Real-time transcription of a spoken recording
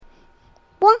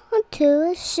to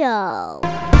the show.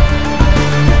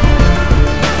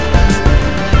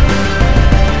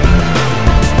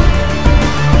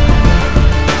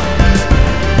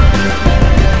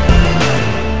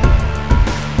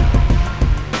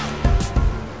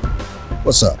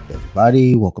 What's up,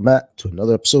 everybody? Welcome back to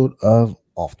another episode of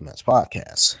Off the Mats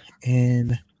Podcast.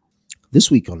 And this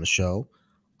week on the show,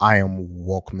 I am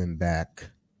welcoming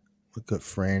back a good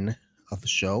friend of the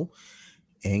show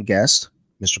and guest,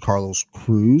 Mr. Carlos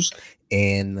Cruz.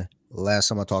 And last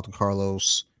time I talked to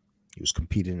Carlos, he was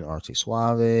competing in Arte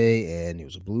Suave and he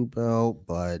was a blue belt.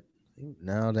 But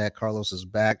now that Carlos is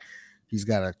back, he's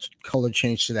got a color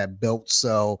change to that belt.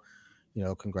 So,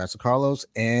 congrats to Carlos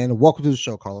and welcome to the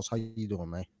show, Carlos. How you doing,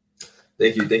 man?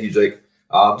 Thank you, Jake.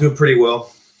 I'm doing pretty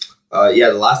well.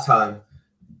 The last time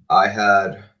I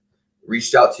had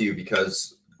reached out to you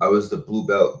because I was the blue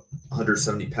belt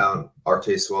 170-pound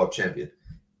Arte Suave champion,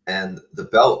 and the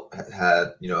belt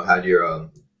had your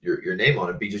name on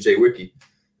it, BJJ Wiki.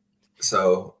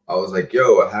 So I was like,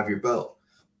 "Yo, I have your belt,"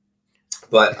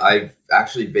 but I've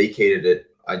actually vacated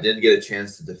it. I didn't get a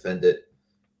chance to defend it.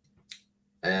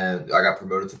 And I got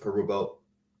promoted to purple belt.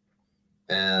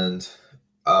 And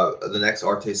the next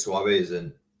Arte Suave is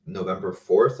in November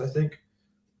 4th, I think,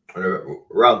 or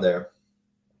around there.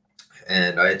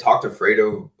 And I had talked to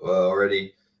Fredo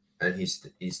already, and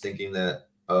he's thinking that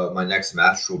my next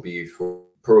match will be for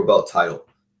purple belt title.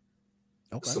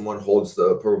 Okay. Someone holds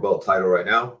the purple belt title right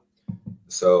now,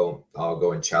 so I'll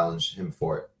go and challenge him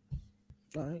for it.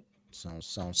 All right,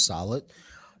 sounds solid.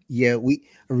 Yeah, I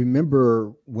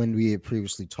remember when we had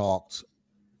previously talked,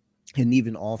 and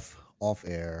even off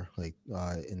air, like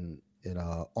on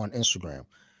Instagram,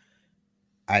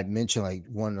 I had mentioned like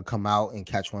wanting to come out and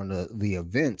catch one of the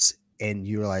events, and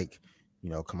you're like,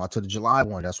 come out to the July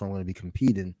one. That's when I'm going to be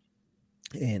competing,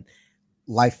 and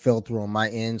life fell through on my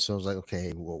end, so I was like,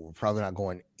 okay, well, we're probably not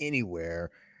going anywhere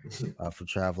for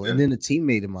travel. Yeah. And then a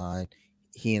teammate of mine,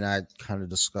 he and I kind of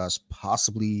discussed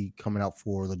possibly coming out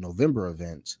for the November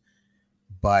event,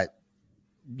 but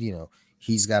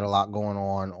he's got a lot going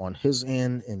on his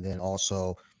end. And then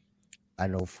also I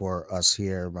know for us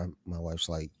here, my wife's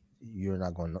like, you're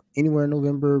not going anywhere in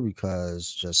November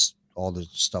because just all the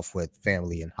stuff with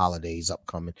family and holidays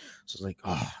upcoming. So it's like,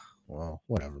 oh, well,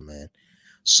 whatever, man.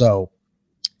 So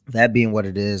that being what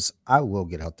it is, I will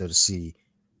get out there to see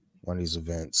one of these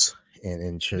events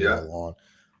and cheer you all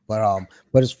on.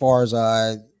 But as far as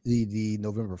the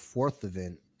November 4th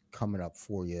event coming up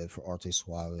for you for Arte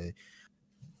Suave,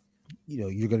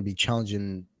 you're going to be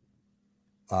challenging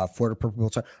for the purple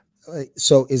belt.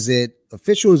 So is it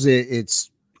official? It's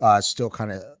still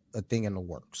kind of a thing in the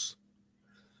works?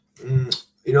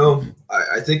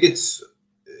 I think it's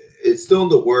still in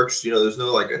the works. There's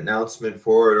no like announcement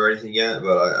for it or anything yet.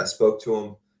 But I spoke to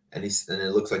him, and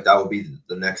it looks like that will be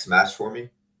the next match for me.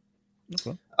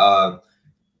 Okay.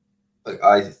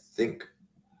 I think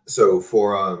so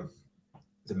for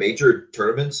the major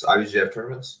tournaments, IBJJF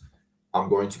tournaments, I'm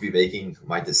going to be making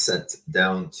my descent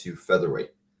down to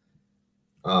featherweight.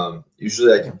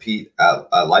 Usually I compete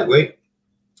at lightweight.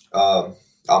 I'm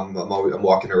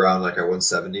walking around like at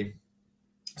 170,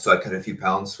 so I cut a few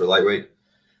pounds for lightweight.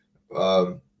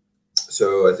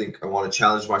 So I think I want to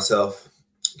challenge myself,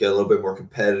 get a little bit more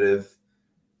competitive,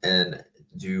 and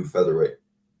do featherweight.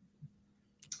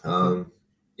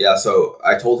 So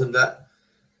I told him that,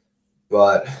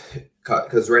 but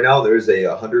because right now there's a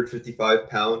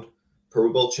 155-pound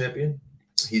purple belt champion.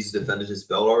 He's defended his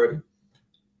belt already.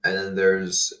 And then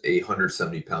there's a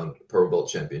 170-pound purple belt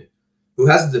champion who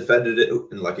hasn't defended it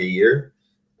in like a year.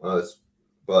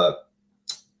 But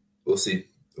we'll see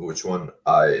which one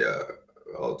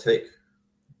I'll take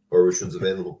or which one's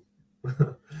available.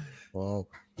 Well,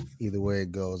 either way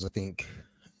it goes, I think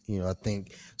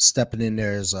stepping in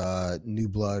there as new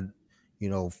blood,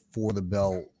 for the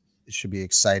belt, it should be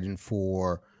exciting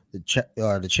for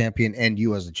the champion and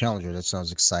you as the challenger. That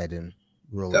sounds exciting.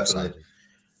 Really Definitely. Exciting.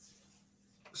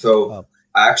 So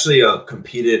I actually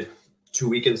competed 2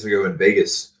 weekends ago in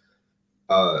Vegas.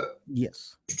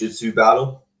 Yes. Jiu-jitsu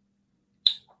battle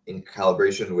in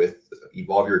calibration with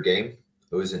Evolve Your Game.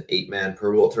 It was an 8-man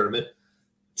purple belt tournament.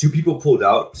 2 people pulled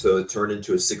out, so it turned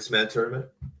into a 6-man tournament.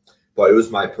 But it was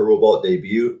my purple belt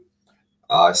debut.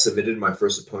 I submitted my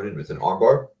first opponent with an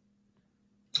armbar,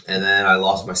 and then I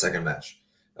lost my second match.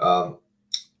 I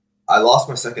lost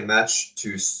my second match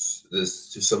to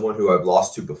someone who I've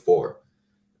lost to before.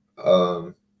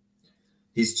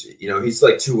 He's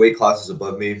like 2 weight classes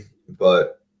above me,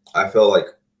 but I felt like,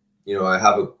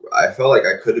 I felt like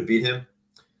I could have beat him,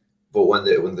 but when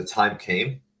the time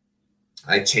came,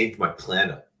 I changed my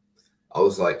plan up. I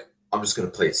was like, I'm just gonna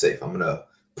play it safe. I'm gonna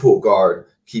pull guard,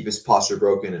 keep his posture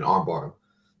broken, and armbar him.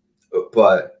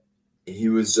 But he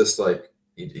was just like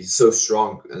he's so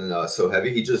strong and so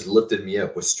heavy. He just lifted me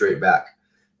up with straight back,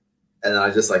 and then I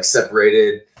just like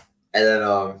separated, and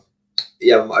then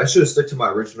yeah, I should have stuck to my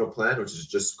original plan, which is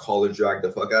just collar drag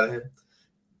the fuck out of him,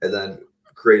 and then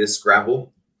create a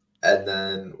scramble, and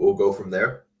then we'll go from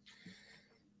there.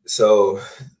 So,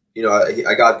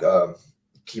 I got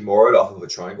Kimura off of a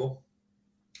triangle,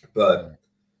 but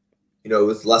Mm. it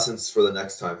was lessons for the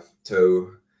next time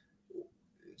to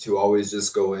always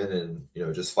just go in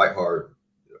and just fight hard.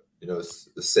 It's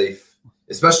safe,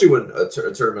 especially when a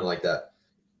tournament like that.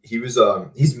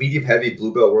 He's medium heavy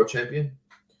blue belt world champion,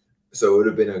 so it would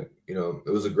have been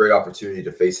it was a great opportunity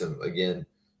to face him again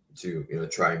to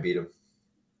try and beat him.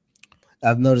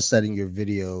 I've noticed that in your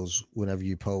videos, whenever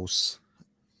you post,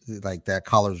 like that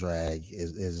collar drag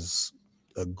is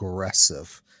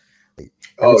aggressive. Every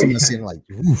Oh time I yeah, see it, I'm like,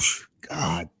 whoosh,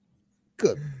 God,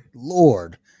 good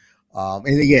Lord.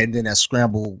 And again, then that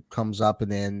scramble comes up,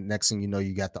 and then next thing you know,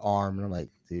 you got the arm, and I'm like,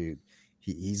 dude,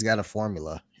 he's got a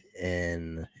formula,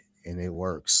 and and it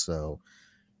works. So,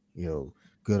 you know,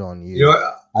 good on you know you.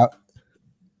 what?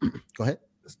 I, go ahead.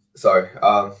 Sorry.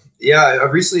 Yeah,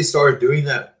 I've recently started doing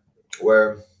that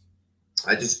where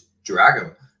I just drag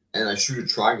him and I shoot a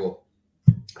triangle,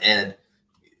 and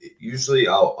usually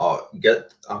I'll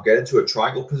get into a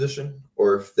triangle position,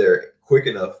 or if they're quick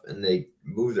enough and they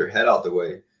move their head out the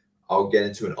way, I'll get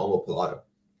into an omoplata,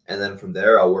 and then from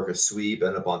there I'll work a sweep,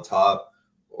 end up on top,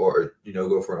 or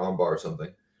go for an armbar or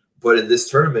something. But in this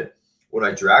tournament, when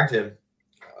I dragged him,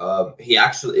 he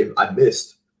actually I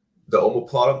missed the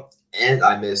omoplata and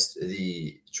I missed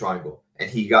the triangle, and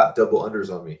he got double unders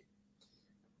on me,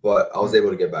 but I was Mm. able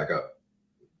to get back up.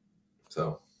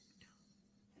 So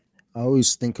I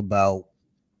always think about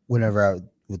whenever I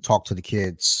would talk to the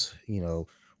kids, when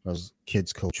I was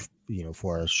kids coach,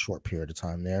 for a short period of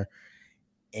time there.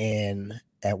 And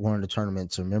at one of the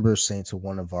tournaments, I remember saying to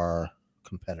one of our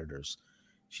competitors,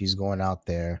 she's going out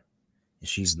there and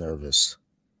she's nervous.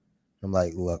 I'm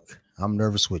like, look, I'm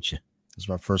nervous with you. It's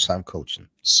my first time coaching.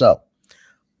 So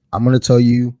I'm going to tell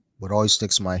you what always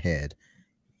sticks in my head.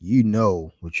 You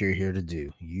know what you're here to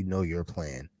do, you know your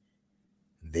plan.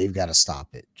 They've got to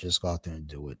stop it. Just go out there and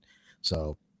do it.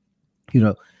 So, you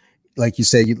know, like you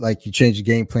said, you change the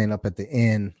game plan up at the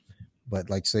end, but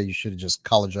like say you should have just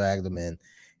collar dragged them in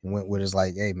and went with it's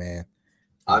like, hey man,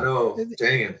 you I know, know,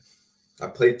 dang, I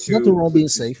played nothing two wrong played being two.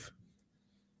 safe.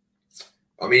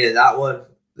 I mean, in that one,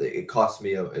 it cost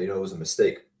me it was a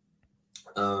mistake.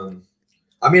 Um,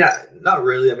 I mean, not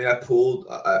really. I mean, I pulled,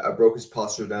 I broke his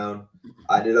posture down.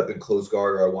 I ended up in close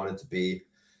guard where I wanted to be,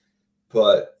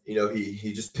 but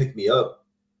he just picked me up,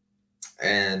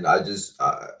 and I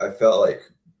felt like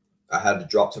I had to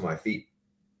drop to my feet.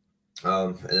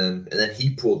 And then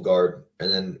he pulled guard,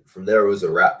 and then from there it was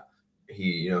a wrap.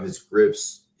 His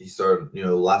grips, he started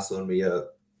lassoing me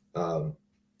up, um,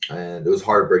 and it was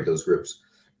hard to break those grips.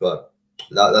 But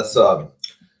that's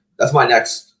my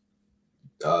next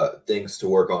things to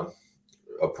work on.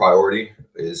 A priority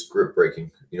is grip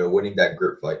breaking. Winning that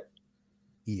grip fight.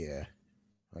 Yeah,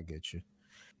 I get you.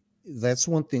 That's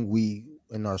one thing we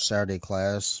in our Saturday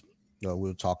class, we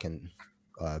were talking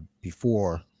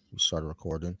before we started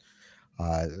recording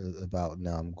uh, about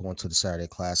now I'm going to the Saturday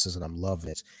classes and I'm loving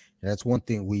it. And that's one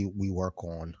thing we work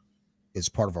on as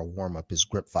part of our warm up is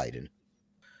grip fighting.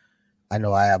 I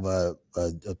know I have a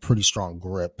pretty strong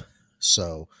grip,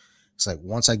 so it's like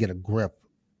once I get a grip,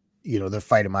 they're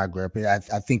fighting my grip. And I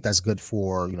think that's good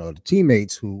for the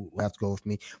teammates who have to go with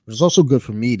me, but it's also good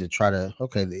for me to try to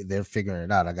okay they're figuring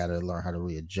it out. I got to learn how to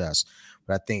readjust.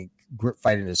 But I think grip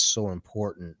fighting is so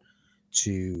important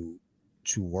to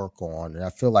work on, and I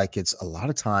feel like it's a lot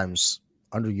of times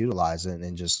underutilized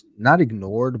and just not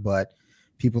ignored. But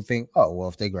people think, oh well,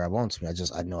 if they grab onto me,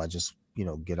 I know I just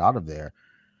get out of there.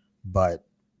 But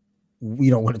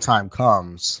when the time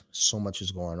comes, so much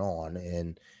is going on,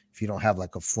 and if you don't have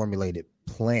like a formulated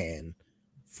plan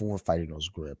for fighting those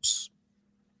grips,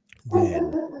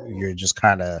 then you're just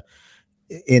kind of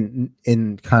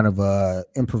in kind of a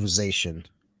improvisation,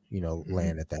 Mhm.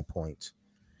 land at that point.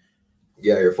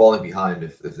 Yeah, you're falling behind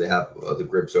if they have the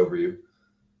grips over you.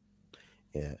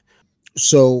 Yeah.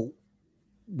 So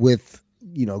with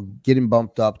getting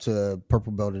bumped up to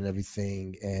purple belt and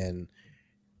everything, and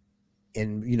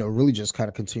really just kind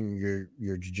of continuing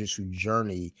your jiu-jitsu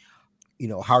journey,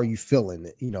 how are you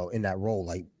feeling, in that role,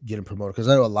 like getting promoted? Because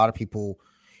I know a lot of people,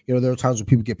 there are times when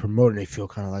people get promoted and they feel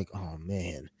kind of like, oh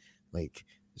man, like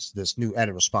this new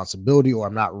added responsibility, or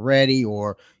I'm not ready,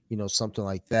 or something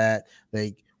like that.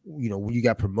 Like, when you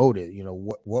got promoted,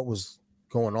 what was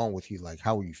going on with you? Like,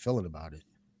 how were you feeling about it?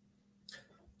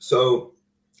 So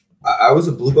I was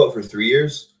a blue belt for 3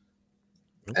 years,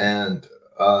 Okay. and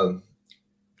um,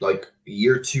 like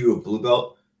year two of blue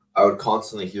belt, I would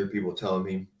constantly hear people telling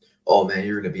me, "Oh man,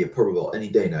 you're going to be a purple belt any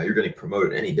day now. You're going to get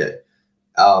promoted any day."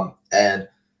 And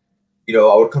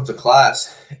I would come to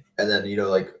class, and then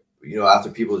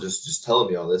after people just telling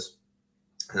me all this,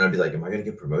 and I'd be like, "Am I going to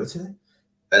get promoted today?"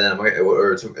 And then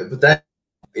but then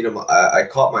I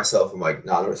caught myself. I'm like,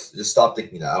 "No, just stop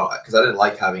thinking that," because I didn't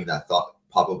like having that thought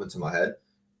pop up into my head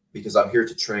because I'm here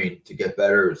to train to get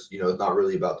better. It's not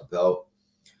really about the belt.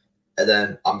 And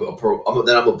then I'm a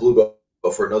blue belt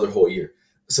for another whole year.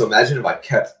 So imagine if I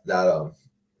kept that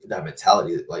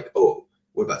mentality, like, oh,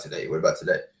 what about today? What about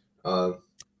today? Um,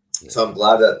 Yeah. so I'm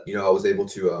glad that I was able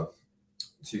to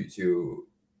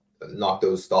knock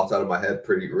those thoughts out of my head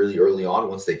pretty really early on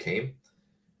once they came,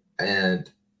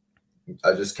 and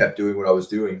I just kept doing what I was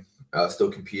doing,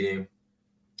 still competing.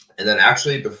 And then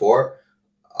actually before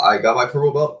I got my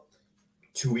purple belt,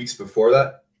 2 weeks before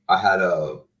that, I had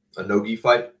a no-gi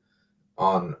fight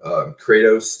on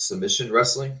Kratos submission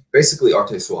wrestling, basically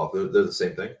Arte Swap. They're the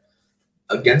same thing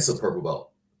against a purple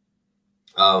belt,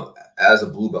 as a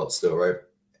blue belt still, right?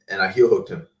 And I heel hooked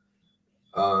him.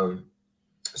 Um,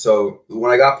 so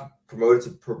when I got promoted to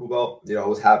purple belt, I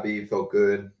was happy, felt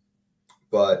good,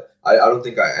 but I don't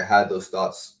think I had those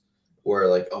thoughts where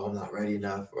like, oh, I'm not ready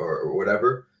enough or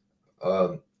whatever.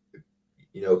 Um,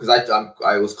 because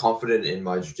I was confident in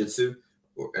my jujitsu,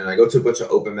 and I go to a bunch of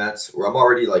open mats where I'm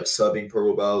already like subbing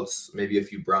purple belts, maybe a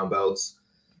few brown belts.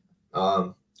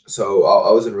 Um, so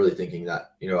I wasn't really thinking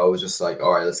that. I was just like,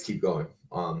 all right, let's keep going.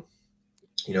 But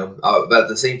at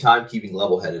the same time, keeping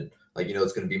level headed. Like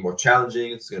it's going to be more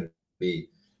challenging. It's going to be,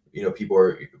 people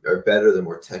are better. They're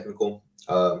more technical.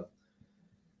 But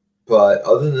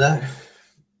other than that,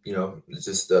 it's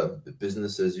just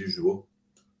business as usual.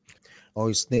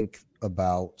 Always think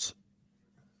about,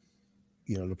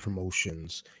 the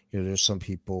promotions. There's some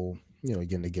people,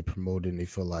 again, they get promoted and they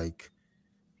feel like,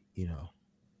 you know,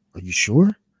 are you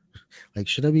sure? Like,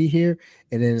 should I be here?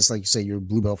 And then it's like you say, you're a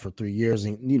blue belt for 3 years,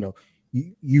 and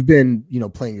you've been,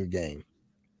 playing your game.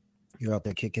 You're out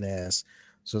there kicking ass.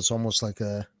 So it's almost like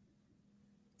a,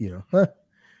 huh,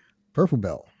 purple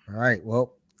belt. All right,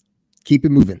 well, keep it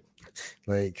moving.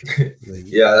 Like, like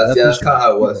Yeah, nothing's that's kind of changed.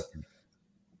 how it Keep was. working.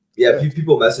 Yeah, Yeah.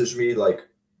 people messaged me like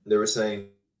they were saying,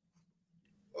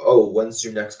 "Oh, when's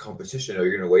your next competition? Are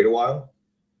you gonna wait a while?"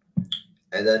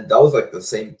 And then that was like the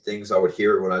same things I would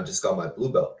hear when I just got my blue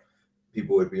belt.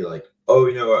 People would be like, "Oh,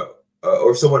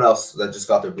 or someone else that just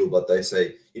got their blue belt, they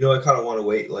say, I kind of want to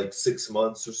wait like 6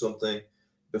 months or something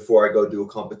before I go do a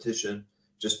competition,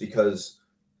 just because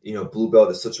blue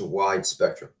belt is such a wide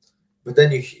spectrum." But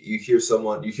then you hear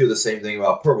the same thing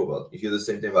about purple belt. You hear the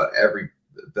same thing about every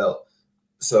belt.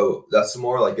 So that's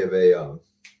more like of a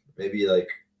maybe like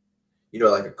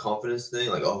like a confidence thing,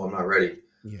 like, oh, I'm not ready.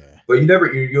 Yeah. But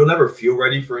you'll never feel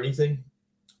ready for anything.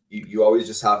 You always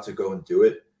just have to go and do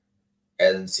it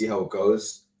and see how it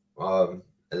goes. And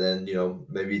then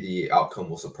maybe the outcome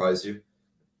will surprise you,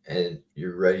 and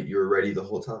you're ready. You're ready the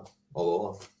whole time, all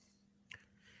along.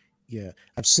 Yeah.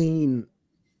 I've seen,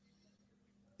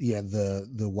 yeah,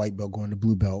 the white belt going to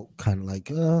blue belt, kind of like,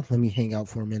 let me hang out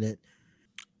for a minute.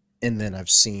 And then I've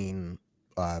seen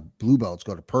blue belts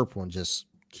go to purple and just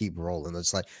keep rolling.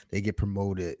 It's like they get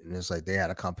promoted, and it's like they had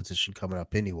a competition coming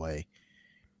up anyway.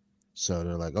 So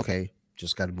they're like, okay,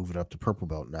 just got to move it up to purple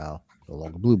belt now, no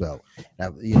longer blue belt.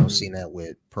 And I've, seen that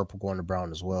with purple going to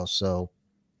brown as well. So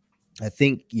I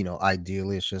think,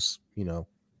 ideally it's just,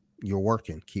 you're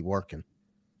working, keep working.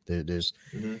 There's,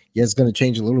 Mm-hmm. yeah, it's going to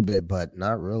change a little bit, but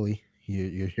not really.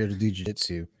 You're here to do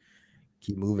jiu-jitsu.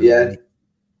 Keep moving, Yeah, buddy.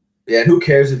 yeah. And who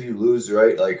cares if you lose,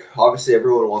 right? Like, obviously,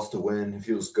 everyone wants to win. It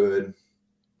feels good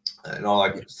and all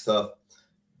that Yeah. good stuff.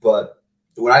 But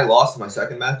when I lost my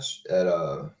second match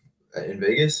in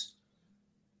Vegas,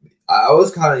 I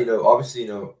was kind of obviously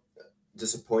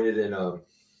disappointed in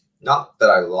not that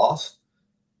I lost,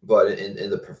 but in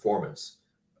the performance.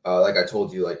 Like I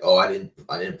told you, like, oh, I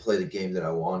didn't play the game that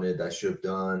I wanted. I should have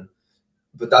done.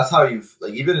 But that's how you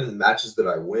like even in the matches that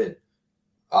I win,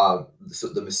 so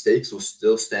the mistakes will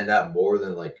still stand out more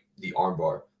than like the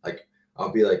armbar. Like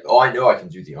I'll be like, oh, I know I can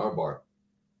do the armbar,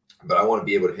 but I want to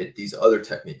be able to hit these other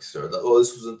techniques or oh,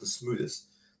 this wasn't the smoothest.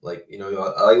 Like I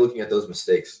like looking at those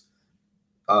mistakes.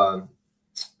 Um,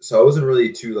 so I wasn't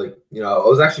really too like I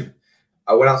was actually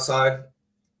I went outside.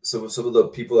 So some of the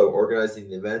people that were organizing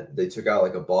the event, they took out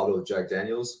like a bottle of Jack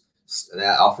Daniels and they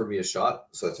offered me a shot.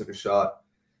 So I took a shot,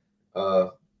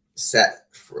 sat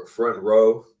front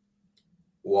row,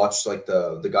 watched like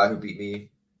the guy who beat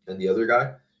me. and the other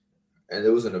guy, and it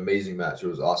was an amazing match. It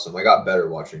was awesome. I got better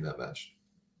watching that match.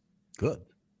 Good,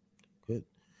 good.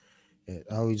 And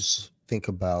I always think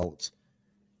about,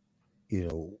 you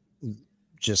know,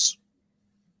 just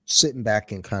sitting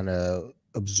back and kind of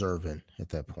observing at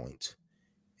that point.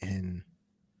 And,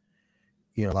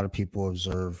 a lot of people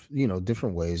observe,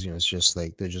 different ways. It's just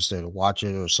like they're just there to watch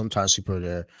it, or sometimes people are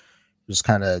there just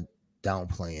kind of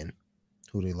downplaying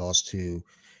who they lost to.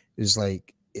 Is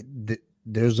like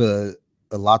there's a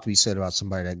lot to be said about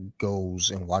somebody that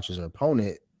goes and watches their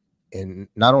opponent and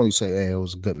not only say, hey, it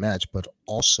was a good match, but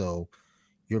also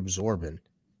you're absorbing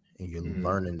and you're Mm-hmm.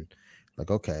 learning,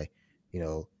 like, okay, you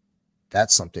know,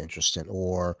 that's something interesting,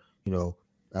 or, you know,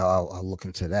 I'll look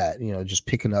into that, just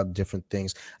picking up different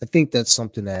things. I think that's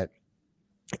something that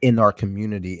in our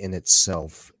community in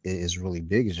itself is really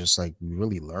big. It's just like we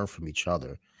really learn from each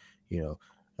other. I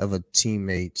have a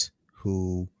teammate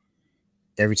who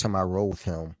every time I roll with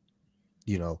him,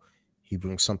 you know, he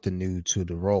brings something new to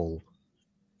the role.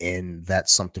 And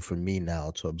that's something for me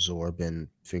now to absorb and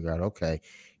figure out, okay,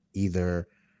 either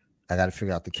I got to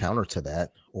figure out the counter to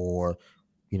that, or,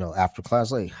 after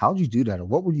class, like, how'd you do that? Or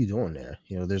what were you doing there?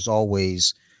 There's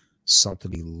always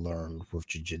something to be learned with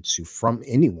jujitsu from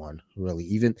anyone, really.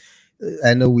 Even,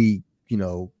 I know we,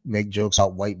 make jokes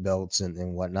about white belts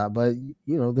and whatnot, but,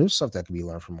 there's stuff that can be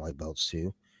learned from white belts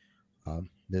too.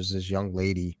 There's this young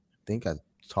lady, I think I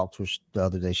talked to her the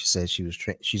other day. She said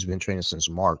she's been training since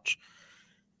March,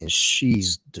 and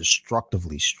she's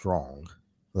destructively strong.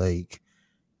 Like,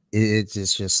 it's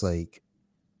just like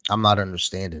I'm not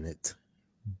understanding it.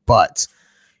 But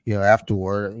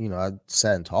afterward, I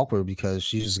sat and talked with her because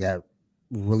she just got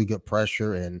really good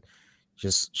pressure and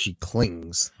just she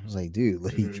clings. I was like, dude,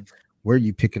 like, Mm-hmm. where are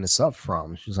you picking this up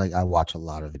from? She's like, I watch a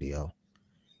lot of video.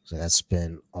 So I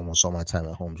spend almost all my time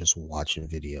at home just watching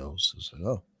videos. I was like,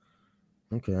 oh,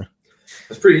 okay.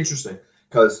 That's pretty interesting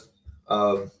because,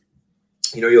 um,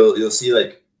 you'll see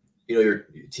like, your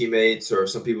teammates or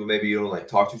some people maybe you don't like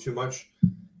talk to too much,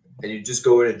 and you just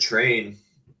go in and train,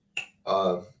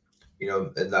 uh,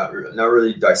 and not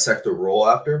really dissect the role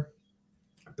after.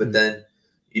 But Mm. then,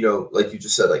 like you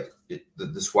just said, like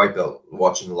this white belt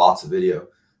watching lots of video.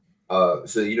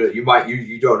 So you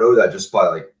don't know that just by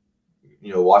like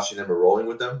watching them or rolling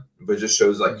with them, but it just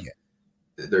shows like Yeah.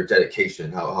 their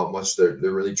dedication, how much they're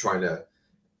really trying to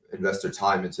invest their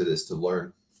time into this to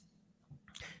learn.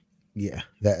 Yeah.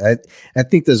 I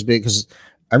think that's big because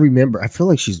I remember, I feel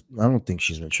like I don't think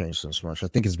she's been training since March. I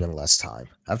think it's been less time.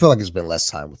 I feel like it's been less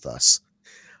time with us.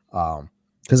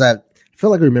 Because I feel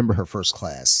like I remember her first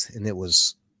class, and it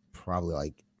was probably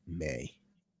like May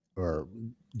or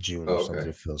June or Oh, something. okay.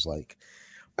 It feels like,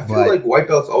 I feel but like white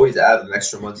belts always add an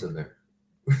extra month in there.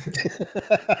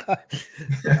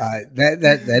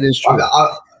 that is I'm, true.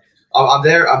 I, I'm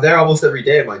there. I'm there almost every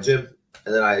day at my gym,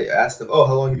 and then I asked them, "Oh,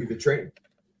 how long have you been training?"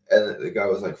 And the guy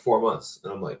was like 4 months,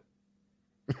 and I'm like,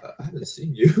 "I haven't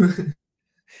seen you."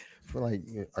 For like,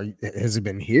 has it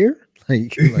been here?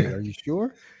 Like, are you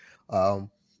sure? Um,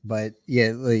 but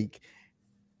yeah, like,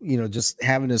 just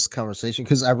having this conversation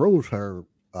because I rode with her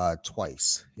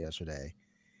twice yesterday.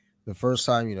 The first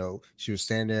time, she was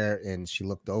standing there and she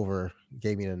looked over,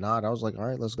 gave me the nod. I was like, all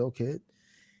right, let's go, kid.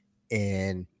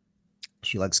 And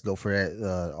she likes to go for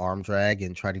that arm drag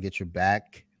and try to get your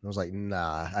back. I was like,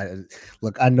 nah.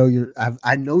 Look, I know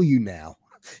I know you now.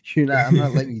 You're not. I'm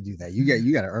not letting you do that. You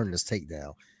got to earn this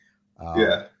takedown. Um,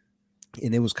 Yeah,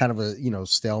 and it was kind of a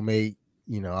stalemate.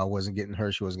 I wasn't getting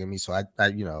her. She wasn't getting me. So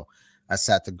I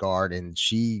sat the guard and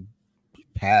she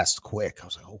passed quick. I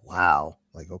was like, oh wow.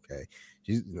 Like, okay,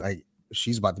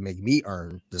 she's about to make me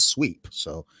earn the sweep.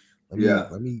 So yeah.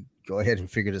 let me go ahead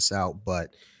and figure this out. But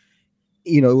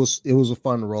it was a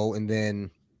fun roll. And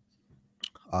then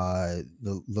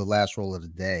the last roll of the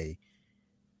day,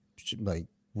 like,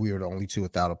 we were the only two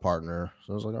without a partner.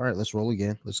 So I was like, all right, let's roll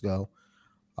again. Let's go.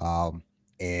 Um,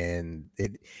 and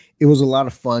it was a lot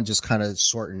of fun just kind of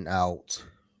sorting out,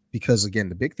 because again,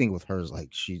 the big thing with her is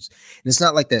like and it's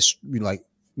not like that's like,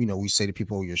 we say to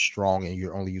people, you're strong and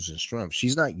you're only using strength.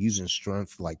 She's not using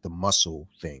strength like the muscle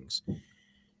things.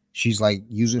 She's like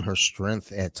using her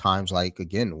strength at times, like,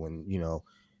 again, when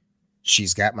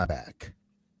she's got my back,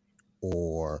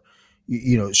 or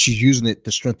she's using it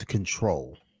the strength to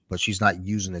control, but she's not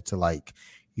using it to, like,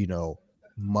 you know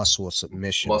muscle a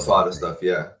submission or Muscle out of anything. stuff.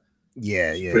 Yeah,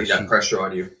 Yeah, she's yeah, putting that pressure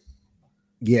on you.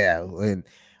 yeah. And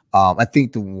I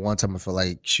think the one time I felt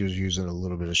like she was using a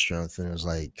little bit of strength, and it was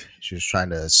like she was trying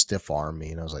to stiff arm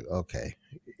me, and I was like, okay,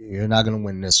 you're not gonna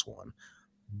win this one,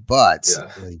 but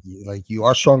Yeah. like you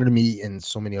are stronger than me in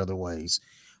so many other ways.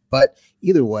 But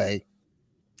either way,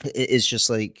 It's just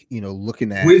like, looking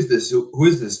Who at, is this? Who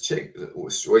is this chick?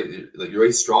 Wait, like you're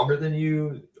way stronger than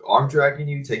you, arm dragging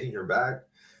you, taking your back.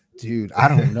 dude, I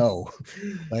don't know.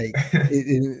 Like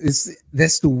it's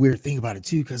that's the weird thing about it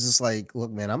too, because it's like,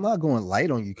 look, man, I'm not going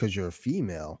light on you because you're a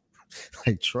female.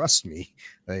 Like, trust me.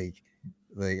 Like,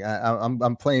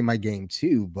 I'm playing my game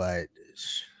too, but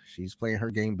she's playing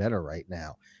her game better right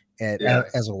now. And Yeah.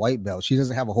 as a white belt, she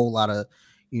doesn't have a whole lot of,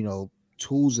 you know,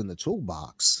 tools in the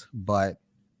toolbox. But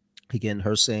again,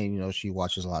 her saying, she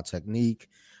watches a lot of technique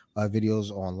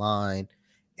videos online,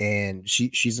 and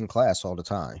she's in class all the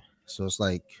time. So it's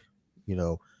like, you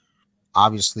know,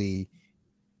 obviously,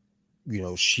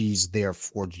 she's there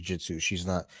for jujitsu. She's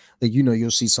not like,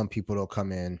 you'll see some people, they'll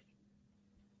come in,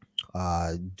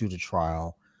 do the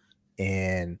trial,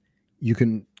 and you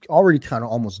can already kind of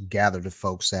almost gather the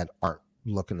folks that aren't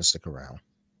looking to stick around.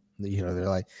 They're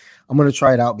like, I'm gonna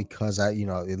try it out because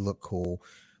it looked cool.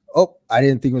 Oh, I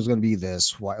didn't think it was gonna be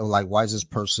this. Why is this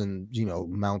person,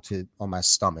 mounted on my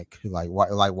stomach? Why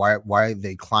are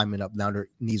they climbing up? Now their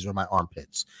knees are my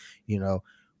armpits, you know,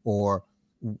 or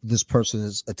this person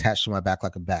is attached to my back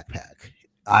like a backpack.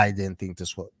 I didn't think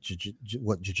this what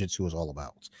jujitsu was all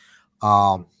about.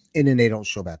 Mhm. And then they don't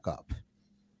show back up.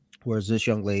 Whereas this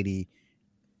young lady,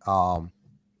 um,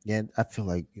 yeah, I feel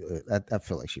like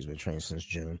she's been training since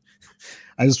June.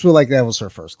 I just feel like that was her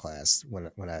first class when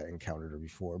I encountered her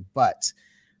before. But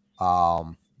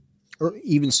um, or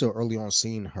even so early on,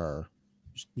 seeing her,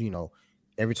 you know,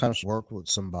 every time she worked with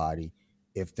somebody,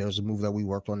 if there's a move that we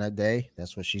worked on that day,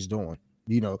 that's what she's doing.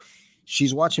 You know,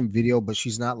 she's watching video, but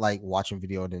she's not like watching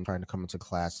video and then trying to come into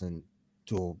class and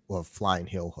do a flying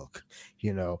heel hook.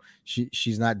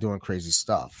 She's not doing crazy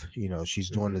stuff. She's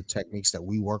doing the Mhm. techniques that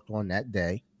we worked on that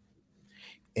day,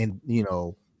 and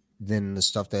then the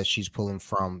stuff that she's pulling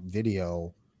from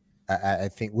video. I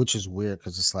think, which is weird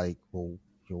because it's like, well,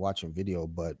 you're watching video,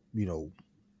 but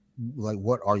like,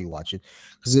 what are you watching?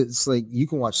 Because it's like you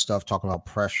can watch stuff talking about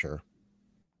pressure,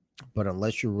 but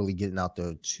unless you're really getting out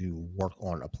there to work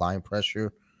on applying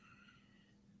pressure,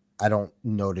 I don't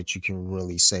know that you can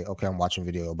really say, okay, I'm watching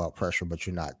video about pressure, but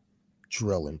you're not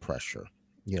drilling pressure.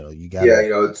 You Yeah,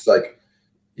 gotta. it's like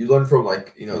you learn from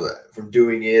like from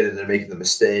doing it and then making the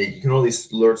mistake. You can only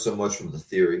learn so much from the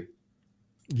theory.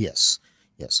 Yes,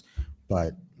 yes.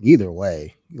 But either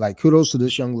way, like, kudos to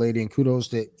this young lady, and kudos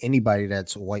to anybody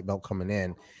that's a white belt coming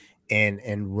in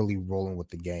and really rolling with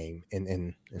the game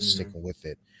and Hmm. sticking with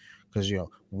it. Because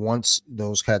once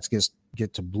those cats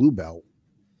get to blue belt,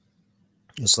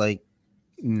 it's like,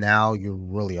 now you're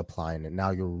really applying it. Now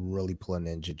you're really pulling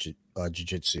in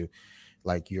jiu-jitsu.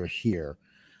 Like, you're here.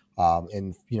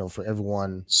 And for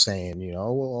everyone saying, well,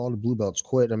 all the blue belts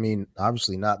quit. I mean,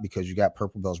 obviously not, because you got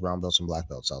purple belts, brown belts, and black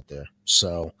belts out there.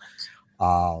 So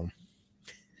um,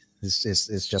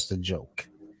 it's just a joke.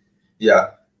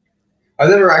 Yeah, I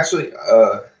never actually.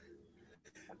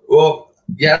 Well,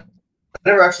 yeah, I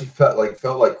never actually felt like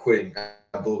quitting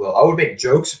at Blue Belt. I would make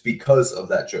jokes because of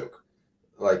that joke,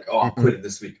 like, "Oh, I'm Mhm. quitting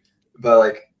this week,"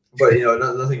 but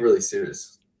nothing really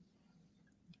serious.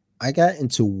 I got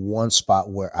into one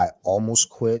spot where I almost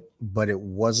quit, but it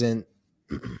wasn't.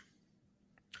 I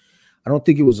don't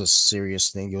think it was a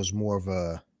serious thing. It was more of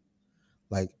a,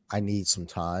 like, I need some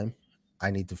time.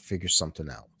 I need to figure something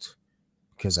out,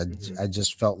 because Hmm. I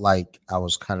just felt like I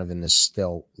was kind of in this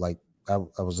I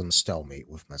was in a stalemate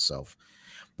with myself.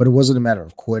 But it wasn't a matter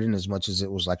of quitting as much as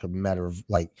it was like a matter of,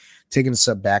 like, taking a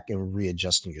step back and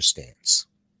readjusting your stance.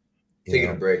 You Taking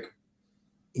a know, break.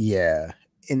 yeah.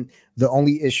 And the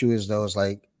only issue is, though, is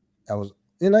like, I was,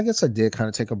 and I guess I did kind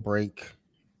of take a break,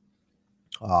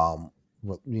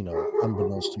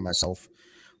 unbeknownst to myself.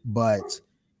 But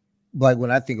like,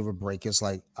 when I think of a break, it's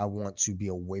like I want to be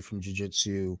away from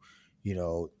jujitsu,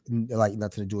 like,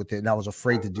 nothing to do with it. And I was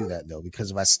afraid to do that, though,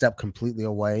 because if I step completely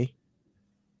away,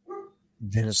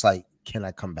 then it's like, can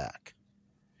I come back?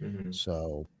 Hmm.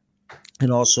 So,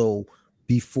 and also,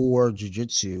 before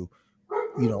jujitsu,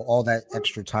 all that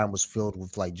extra time was filled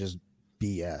with, like, just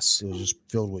BS. It was just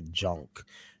filled with junk.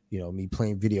 Me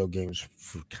playing video games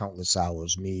for countless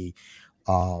hours, me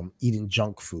eating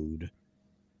junk food,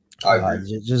 I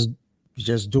agree.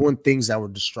 just doing things that were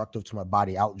destructive to my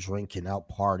body, out drinking, out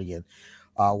partying.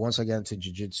 Once I got into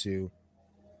jujitsu,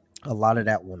 a lot of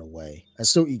that went away. I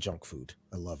still eat junk food.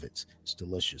 I love it. It's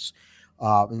delicious.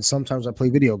 And sometimes I play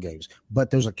video games, but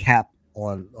there's a cap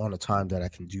on a time that I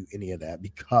can do any of that,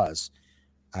 because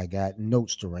I got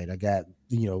notes to write. I got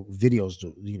videos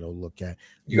to look at.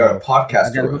 You got a I podcast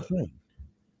to got to go run. train.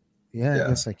 Yeah, I Yeah.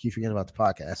 guess I keep forgetting about the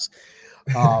podcast.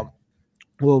 Um,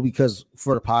 well, because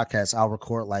for the podcast, I'll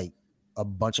record like a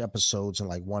bunch of episodes in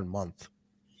like 1 month,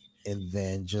 and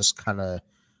then just kind of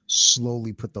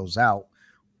slowly put those out.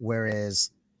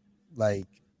 Whereas, like,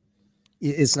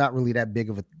 it's not really that big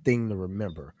of a thing to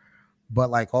remember. But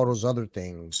like all those other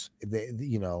things,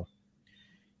 it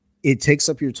takes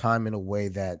up your time in a way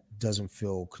that doesn't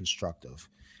feel constructive.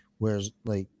 Whereas,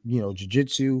 like,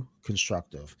 jujitsu,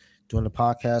 constructive. Doing the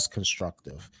podcast,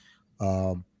 constructive.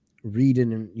 Um,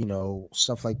 Reading and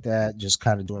stuff like that, just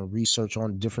kind of doing research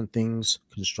on different things,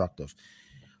 constructive.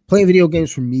 Playing video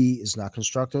games for me is not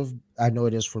constructive. I know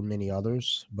it is for many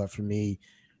others, but for me,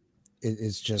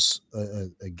 it's just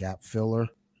a gap filler,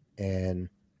 and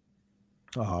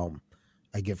um,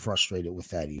 I get frustrated with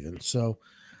that even. So,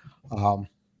 um,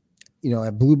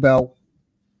 at blue belt,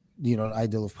 the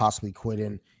idea of possibly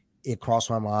quitting, it crossed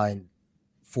my mind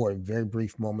for a very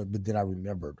brief moment, but then I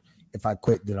remembered if I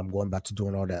quit, then I'm going back to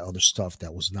doing all that other stuff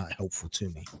that was not helpful to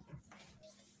me.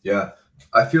 Yeah,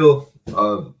 I feel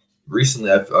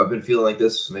recently I've been feeling like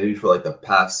this maybe for like the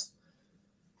past,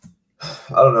 I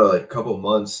don't know, like couple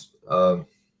months,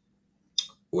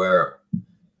 where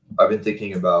I've been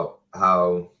thinking about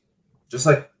how just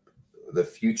like the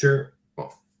future,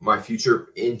 well, my future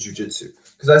in jujitsu,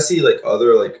 because I see like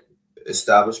other like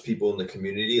established people in the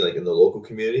community, like in the local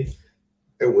community,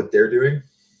 and what they're doing,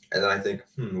 and then I think,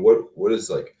 what is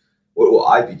like, what will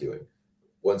I be doing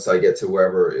once I get to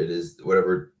wherever it is,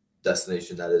 whatever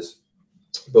destination that is.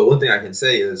 But one thing I can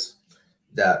say is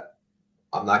that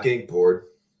I'm not getting bored.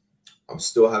 I'm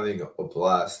still having a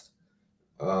blast,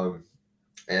 um,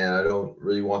 and I don't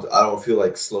really want to. I don't feel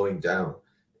like slowing down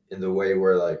in the way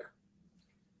where like,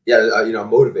 yeah, I'm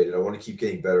motivated. I want to keep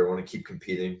getting better. I want to keep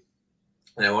competing,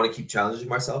 and I want to keep challenging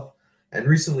myself. And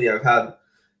recently, I've had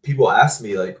people ask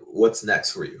me like, "What's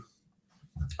next for you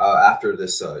after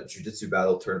this jiu-jitsu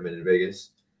battle tournament in Vegas?"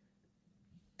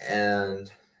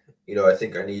 And I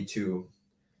think I need to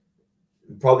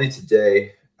probably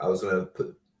today. I was gonna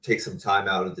take some time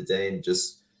out of the day and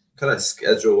just kind of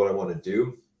schedule what I want to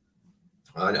do.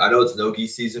 I know it's no-gi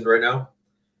season right now,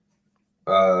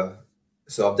 uh,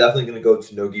 so I'm definitely gonna go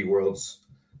to no-gi Worlds,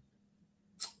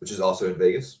 which is also in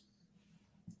Vegas.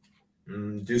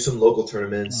 Do some local Oh,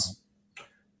 tournaments,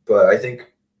 but I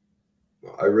think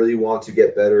I really want to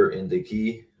get better in the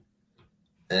gi,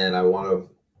 and I want to,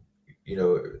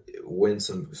 win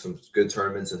some good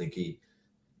tournaments in the gi.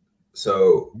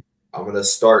 So I'm gonna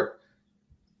start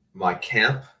my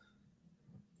camp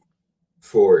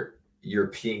for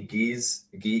European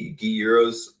gi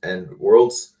Euros and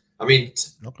Worlds. I mean,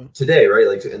 okay. today, right?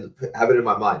 Like, and have it in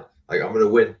my mind. Like, I'm gonna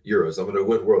win Euros. I'm gonna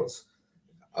win Worlds.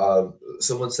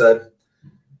 Someone said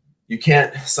you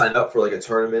can't sign up for like a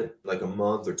tournament like a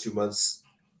month or 2 months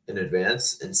in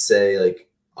advance and say like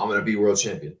I'm gonna be world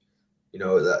champion.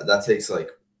 That takes like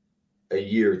a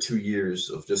year, 2 years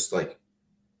of just like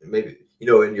maybe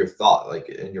in your thought, like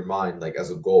in your mind, like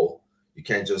as a goal. You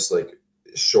can't just like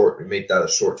make that a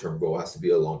short term goal. It has to be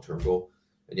a long term goal,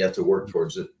 and you have to work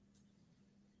towards it.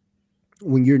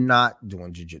 When you're not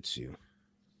doing jujitsu,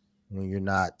 when you're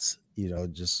not,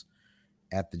 just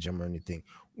at the gym or anything,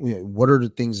 what are the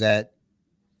things that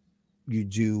you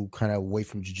do kind of away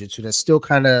from jujitsu that still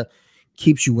kind of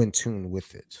keeps you in tune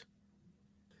with it?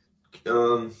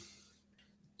 Um,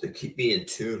 to keep me in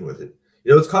tune with it.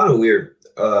 It's kind of weird.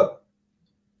 I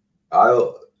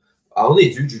I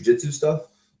only do jujitsu stuff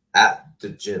at the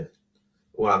gym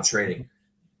when I'm training,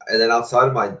 and then outside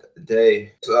of my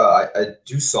day, I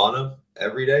do sauna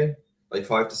every day, like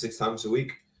 5 to 6 times a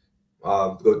week.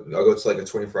 I'll go to like a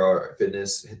 24-hour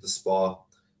fitness, hit the spa.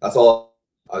 That's all.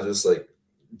 I just like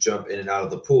jump in and out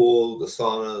of the pool, the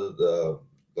sauna,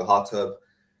 the hot tub.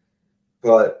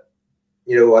 But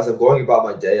as I'm going about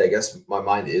my day, I guess my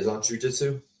mind is on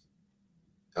jujitsu,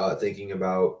 thinking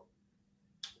about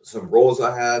some roles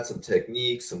I had, some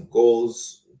techniques, some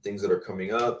goals, things that are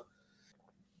coming up.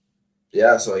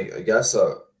 Yeah, so I guess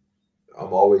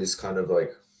I'm always kind of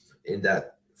like in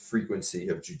that frequency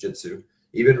of jujitsu.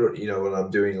 Even when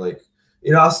I'm doing like,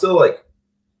 I'll still like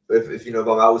if if I'm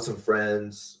out with some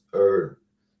friends or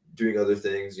doing other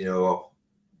things, I'll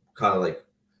kind of like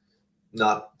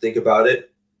not think about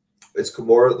it. It's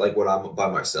more like when I'm by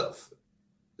myself,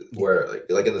 Yeah. where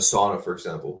like in the sauna, for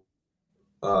example.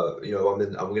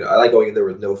 I like going in there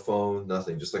with no phone,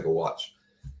 nothing, just like a watch,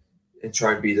 and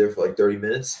try and be there for like 30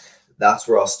 minutes. That's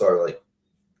where I'll start like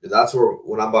that's where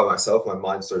when I'm by myself, my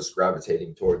mind starts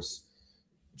gravitating towards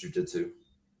jujitsu.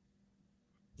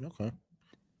 Okay.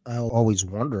 I always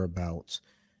wonder about,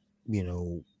 you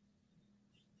know,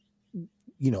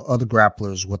 other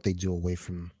grapplers, what they do away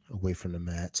from the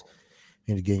mat.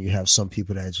 And again, you have some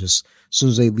people that just as soon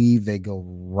as they leave, they go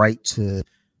right to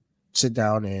sit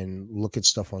down and look at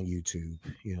stuff on YouTube.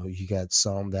 You got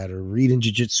some that are reading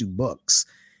jujitsu books,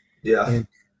 Yeah.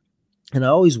 and I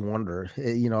always wonder,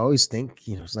 I always think,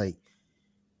 it's like,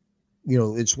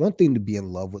 it's one thing to be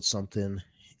in love with something,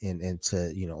 and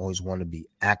to, always want to be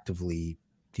actively,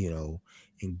 you know,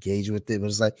 engaged with it. But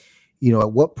it's like,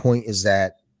 at what point is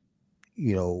that,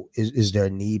 is there a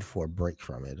need for a break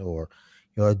from it? Or,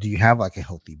 do you have like a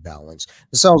healthy balance?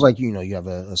 It sounds like, you have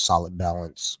a solid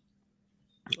balance,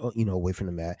 away from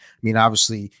the mat. I mean,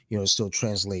 obviously, it still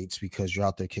translates because you're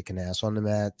out there kicking ass on the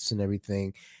mats and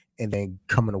everything, and then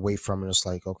coming away from it, it's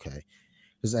like, okay.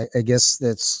 Because I guess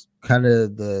that's kind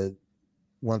of the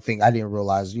one thing I didn't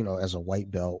realize, as a white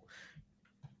belt,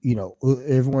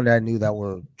 everyone that I knew that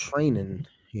were training,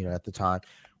 at the time,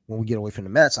 when we get away from the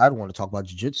mats, I'd want to talk about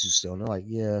jujitsu still. And they're like,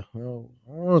 yeah, well,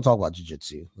 I don't want to talk about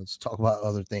jujitsu. Let's talk about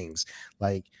other things,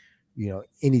 like,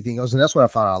 anything else. And that's what I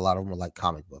found out. A lot of them were like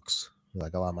comic books.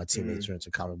 Like a lot of my teammates Mhm. are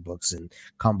into comic books and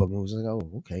comic book movies. Like, oh,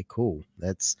 okay, cool.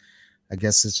 I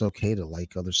guess it's okay to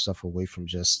like other stuff away from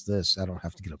just this. I don't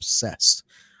have to get obsessed.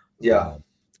 Yeah. Um,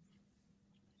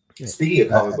 yeah, Speaking of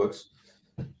comic I, books,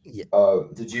 yeah,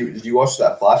 did you watch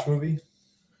that Flash movie?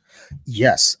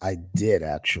 yes, I did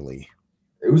actually.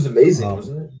 It was amazing, Um,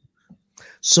 wasn't it?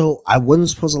 so I wasn't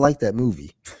supposed to like that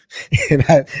movie, and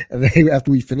then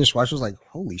after we finished watching, I was like,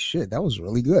 "Holy shit, that was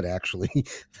really good, actually."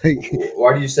 Like,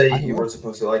 Why do you say I you weren't loved it.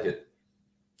 supposed to like it?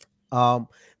 Um,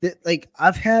 like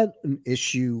I've had an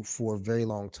issue for a very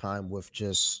long time with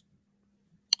just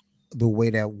the way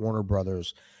that Warner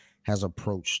Brothers has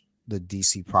approached the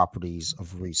DC properties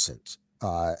of recent.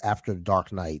 After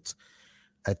Dark Knight,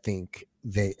 I think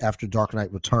they after Dark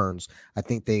Knight Returns, I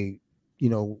think they,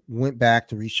 went back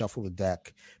to reshuffle the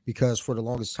deck, because for the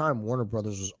longest time Warner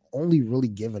Brothers was only really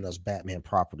giving us Batman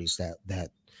properties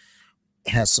that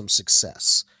has some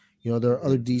success. There are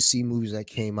other Hmm. DC movies that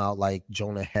came out, like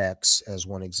Jonah Hex as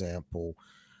one example.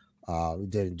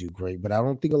 It didn't do great, but I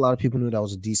don't think a lot of people knew that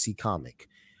was a DC comic.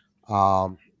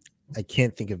 Um, I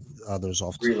can't think of others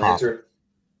off Green top.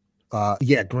 Lantern.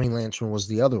 Yeah, Green Lantern was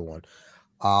the other one.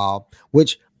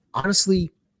 Which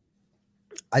honestly,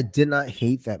 I did not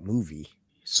hate that movie.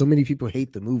 So many people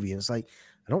hate the movie, and it's like,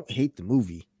 I don't hate the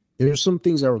movie. There's some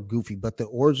things that were goofy, but the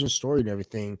origin story and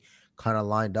everything kind of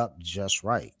lined up just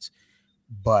right.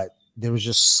 But there was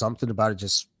just something about it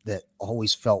just that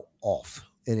always felt off.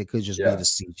 And it could just be Yeah. the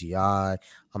CGI.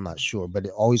 I'm not sure, but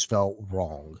it always felt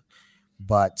wrong.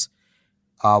 But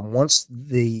once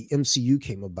the MCU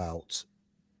came about,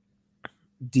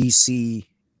 DC,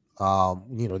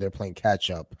 they're playing catch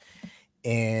up,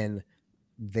 and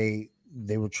they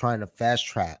were trying to fast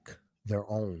track their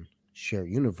own shared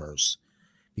universe,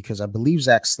 because I believe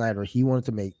Zack Snyder, he wanted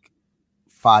to make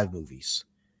 5 movies.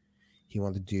 He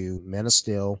wanted to do Man of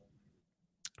Steel,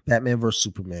 Batman vs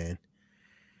Superman,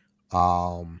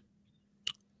 um,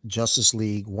 Justice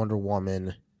League, Wonder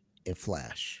Woman, and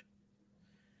Flash.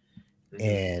 Hmm.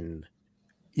 And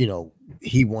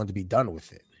he wanted to be done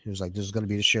with it. He was like, "This is going to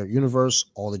be the shared universe.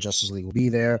 All the Justice League will be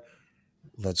there.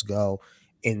 Let's go."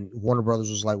 And Warner Brothers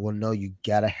was like, "Well, no, you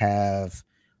got to have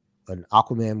an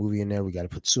Aquaman movie in there. We got to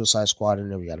put Suicide Squad in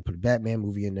there. We got to put a Batman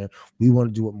movie in there. We want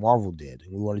to do what Marvel did,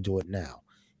 and we want to do it now."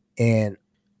 And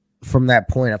from that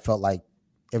point, I felt like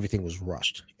everything was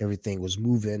rushed. Everything was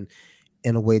moving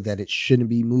in a way that it shouldn't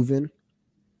be moving,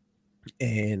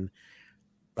 and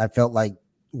I felt like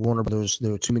Warner Brothers,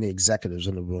 there were too many executives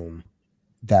in the room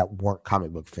that weren't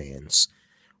comic book fans.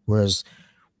 Whereas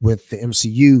with the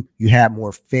MCU, you had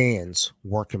more fans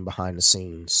working behind the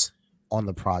scenes on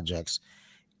the projects,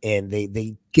 and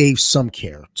they gave some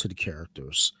care to the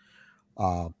characters.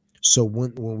 Uh, so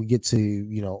when we get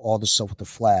to all the stuff with the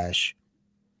Flash,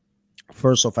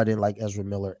 first off, I didn't like Ezra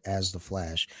Miller as the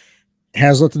Flash. It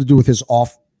has nothing to do with his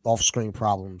off screen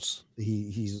problems.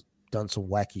 He's done some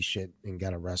wacky shit and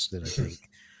got arrested, I think.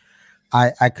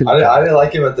 I couldn't care I less. didn't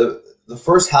like him at the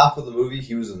first half of the movie.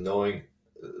 He was annoying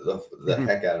the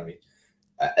heck out of me.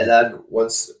 And Yeah,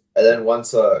 then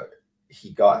once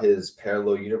he got his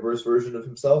parallel universe version of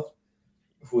himself,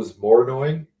 who was more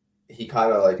annoying, he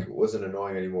kind of like wasn't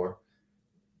annoying anymore.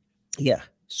 yeah.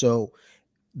 So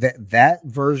that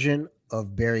version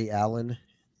of Barry Allen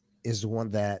is the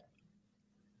one that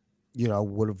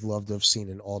would have loved to have seen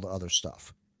in all the other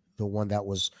stuff. The one that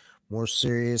was more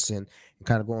serious, and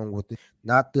kind of going with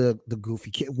not the goofy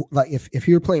kid. Like if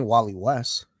you were playing Wally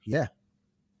West, yeah,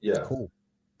 Yeah. cool.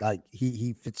 Like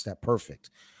he fits that perfect.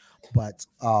 But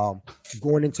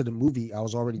going into the movie, I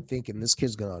was already thinking this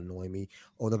kid's gonna annoy me.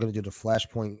 Oh, they're gonna do the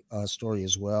Flashpoint story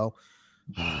as well.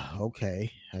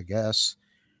 Okay, I guess.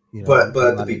 But I'm at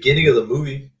the not beginning of into the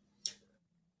movie,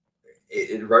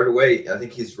 right away, I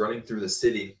think he's running through the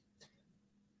city,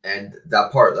 and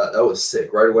that part that was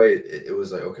sick. Right away, it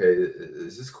was like, okay,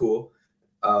 this is cool.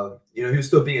 He was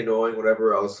still being annoying,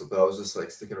 whatever. But I was just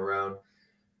like sticking around.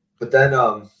 But then,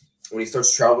 when he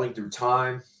starts traveling through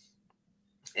time,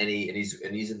 and he's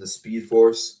in the Speed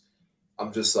Force,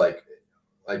 I'm just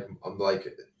I'm like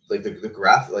the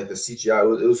graph, like the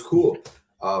CGI, it was cool.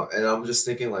 And I'm just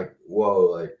thinking like,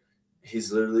 whoa, like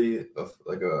he's literally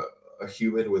a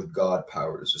human with God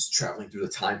powers, just traveling through the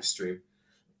time stream.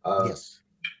 Uh, Yes.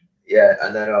 yeah,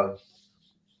 and then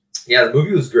yeah, the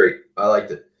movie was great. I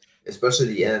liked it, especially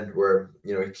the end where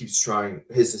he keeps trying.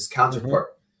 His Hmm.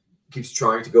 counterpart keeps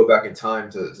trying to go back in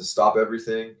time to stop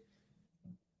everything,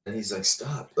 and he's like,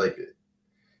 stop, like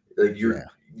Yeah.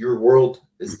 your world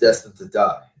is destined to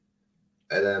die.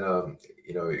 And then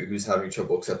he was having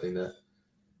trouble accepting that.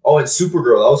 Oh, and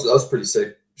Supergirl, that was pretty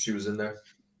sick. She was in there.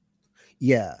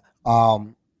 Yeah.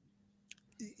 Um,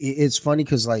 it's funny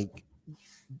because like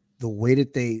the way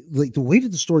that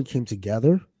the story came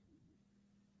together,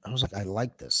 I was like, I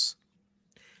like this.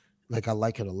 Like I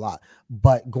like it a lot.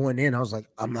 But going in, I was like,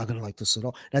 I'm not gonna like this at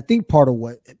all. And I think part of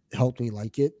what helped me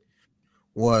like it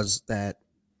was that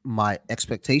my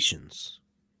expectations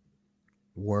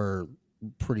were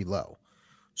pretty low.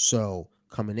 So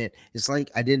coming in, it's like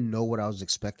I didn't know what I was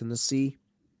expecting to see.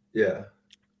 Yeah,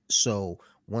 So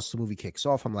once the movie kicks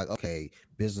off, I'm like, okay,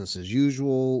 business as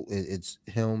usual. It's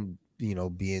him,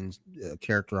 being a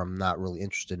character I'm not really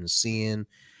interested in seeing.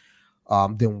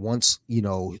 Then once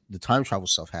the time travel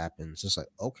stuff happens, it's like,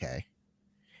 okay,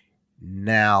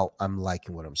 now I'm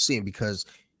liking what I'm seeing because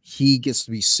he gets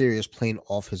to be serious playing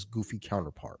off his goofy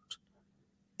counterpart,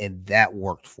 and that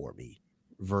worked for me.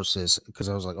 Versus because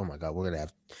I was like, oh my god, we're gonna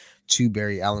have two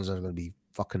Barry Allens that are gonna be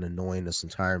fucking annoying this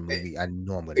entire movie. I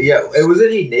know I'm gonna hate yeah. It this.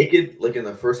 wasn't he naked like in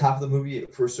the first half of the movie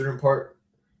for a certain part.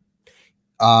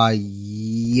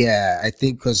 Yeah, I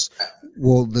think because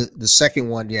well, the second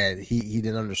one, yeah, he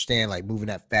didn't understand like moving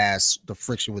that fast, the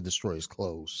friction would destroy his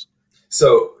clothes.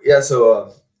 So yeah,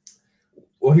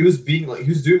 well, he was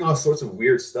doing all sorts of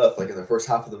weird stuff like in the first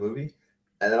half of the movie,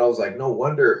 and then I was like, no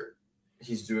wonder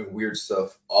he's doing weird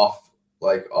stuff off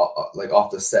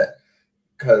the set,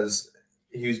 because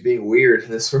he was being weird in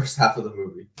this first half of the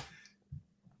movie.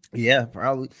 Yeah,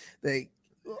 probably. They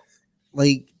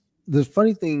like the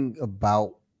funny thing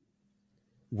about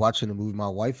watching the movie. My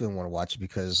wife didn't want to watch it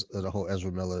because of the whole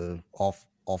Ezra Miller off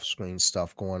screen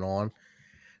stuff going on.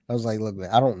 I was like, look,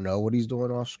 man, I don't know what he's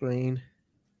doing off screen.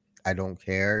 I don't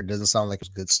care. It doesn't sound like it's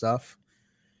good stuff.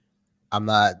 I'm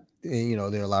not. There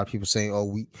are a lot of people saying,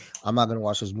 "Oh, I'm not going to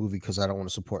watch this movie because I don't want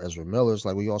to support Ezra Miller." It's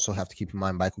like we also have to keep in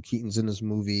mind Michael Keaton's in this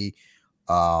movie.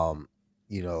 Um,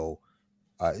 you know,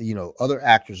 other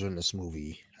actors are in this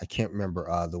movie. I can't remember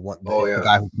Oh the yeah.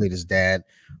 guy who played his dad.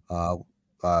 Uh,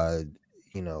 uh,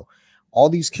 you know, all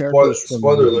these Spoiler, characters from the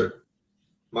spoiler movie. alert.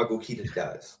 Michael Keaton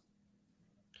dies.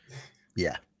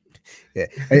 Yeah, yeah.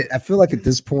 I feel like at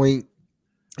this point,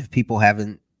 if people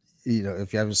haven't,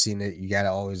 if you haven't seen it, you gotta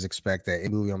always expect that any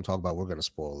movie I'm talking about, we're gonna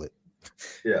spoil it.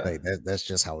 Yeah. Like that's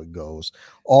just how it goes.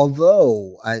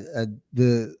 Although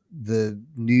the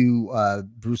new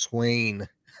Bruce Wayne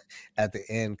at the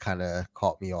end kind of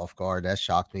caught me off guard. That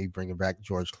shocked me, bringing back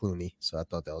George Clooney. So I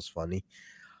thought that was funny.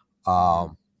 Hmm.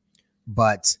 Um,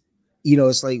 but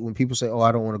it's like when people say, "Oh,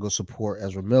 I don't want to go support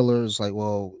Ezra Miller." It's like,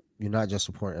 well, you're not just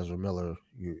supporting Ezra Miller.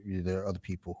 There are other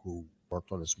people who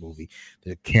worked on this movie,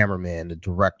 the cameraman, the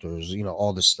directors,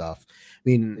 all this stuff. I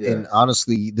mean, Yeah. and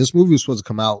honestly, this movie was supposed to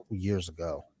come out years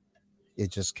ago. It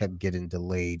just kept getting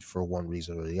delayed for one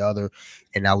reason or the other,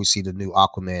 and now we see the new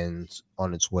Aquaman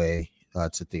on its way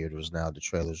to theaters. Now the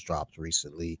trailers dropped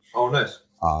recently, Oh, nice.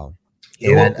 um,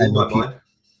 You know and what I blew know my people. mind?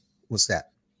 What's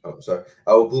that? Oh, sorry.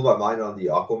 What blew my mind on the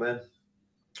Aquaman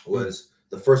Mm, was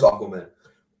the first Aquaman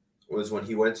was when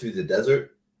he went to the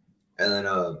desert, and then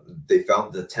they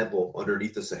found the temple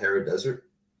underneath the Sahara Desert,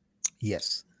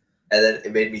 yes. and then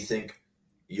it made me think,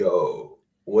 yo,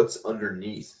 what's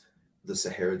underneath the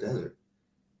Sahara Desert?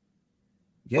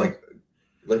 Yeah.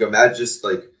 Like, imagine just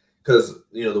because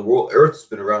the world Earth's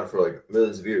been around for like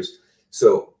millions of years,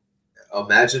 so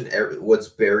imagine what's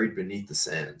buried beneath the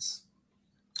sands.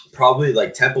 Probably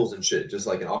like temples and shit, just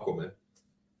like an Aquaman.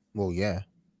 Well, yeah.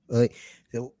 Like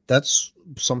that's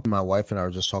something my wife and I were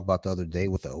just talking about the other day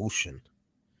with the ocean,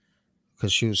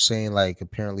 because she was saying like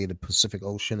apparently the Pacific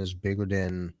Ocean is bigger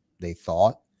than they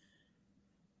thought,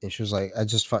 and she was like, "I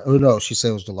just find." Oh no, she said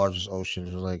it was the largest ocean.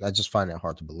 She was like, "I just find it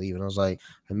hard to believe," and I was like,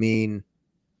 "I mean,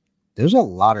 there's a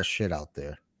lot of shit out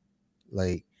there.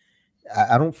 Like,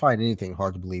 I don't find anything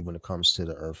hard to believe when it comes to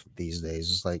the Earth these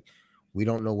days. It's like we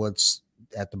don't know what's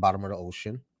at the bottom of the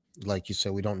ocean. like you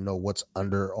said, we don't know what's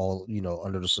under all,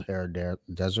 under the Sahara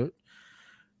Desert.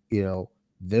 You know,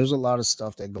 there's a lot of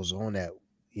stuff that goes on that,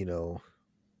 you know,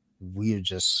 we are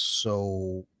just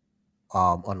so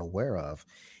unaware of.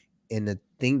 And the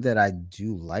thing that I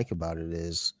do like about it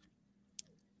is,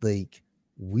 like,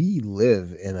 we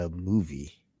live in a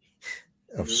movie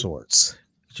of Hmm. sorts.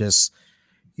 Just,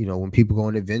 when people go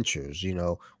on adventures,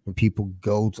 when people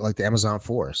go to like the Amazon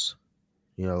forest,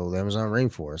 the Amazon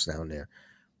rainforest down there.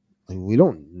 Like, we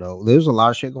don't know. There's a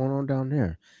lot of shit going on down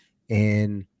there.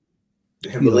 And, The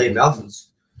Himalayan when mountains.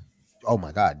 oh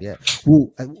my God, yeah.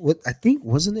 Well, what I think,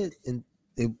 wasn't it in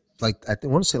it, like,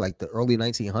 want to say like the early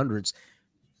 1900s.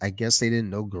 I guess they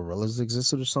didn't know gorillas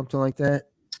existed or something like that.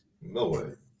 No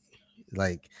way.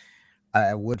 Like,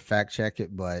 I would fact check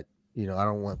it, but I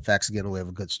don't want facts to get in the way of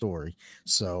a good story.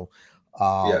 So,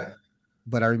 Yeah.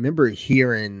 but I remember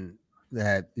hearing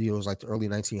that it was like the early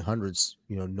 1900s.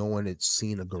 No one had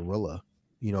seen a gorilla.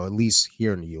 At least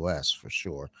here in the U.S. for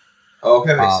sure. Oh,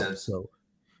 okay, makes sense.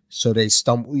 So they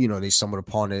stumbled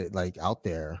upon it, like, out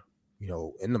there,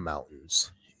 in the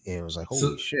mountains, and it was like, holy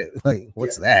So shit, like, yeah,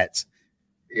 what's that?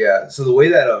 yeah. So the way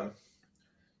that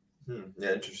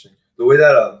yeah, interesting. The way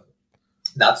that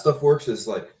that stuff works is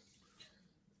like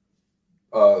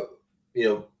uh, you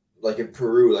know, like in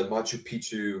Peru, like Machu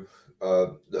Picchu,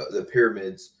 the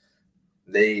pyramids,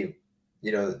 they,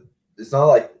 you know, it's not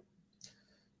like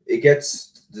it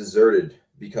gets deserted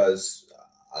because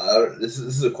this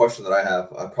is a question that I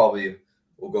have. I probably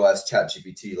will go ask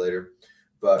ChatGPT later,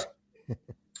 but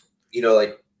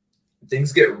like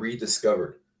things get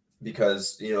rediscovered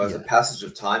because as the Yeah. passage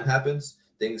of time happens,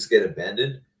 things get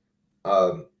abandoned.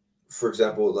 Um, for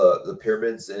example, the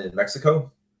pyramids in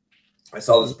Mexico, I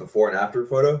saw Hmm. this before and after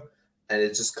photo, and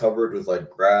it's just covered with like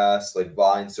grass, like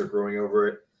vines are growing over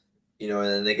it, and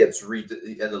then it gets and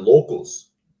the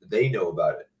locals, they know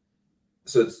about it.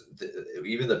 So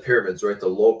even the pyramids, right? The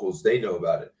locals, they know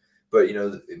about it, but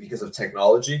because of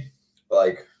technology,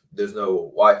 like there's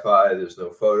no Wi-Fi, there's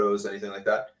no photos, anything like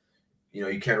that.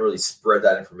 You can't really spread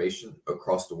that information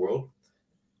across the world.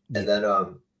 And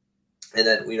Yeah.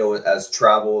 then as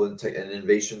travel and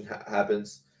innovation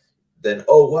happens, then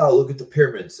oh wow, look at the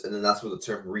pyramids, and then that's where the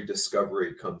term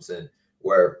rediscovery comes in,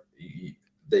 where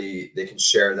they can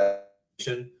share that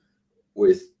information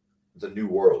with the new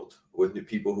world, with new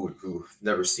people who've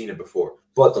never seen it before.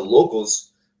 But the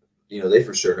locals, they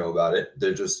for sure know about it.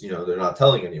 They're just they're not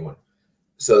telling anyone.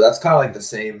 So that's kind of like the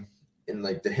same in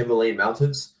like the Himalayan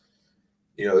mountains.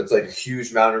 It's like a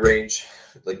huge mountain range,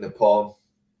 like Nepal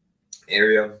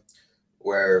area,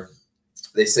 where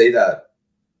they say that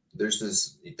there's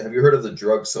this. Have you heard of the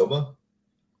drug soma?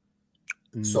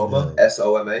 Soma, No,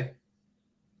 SOMA.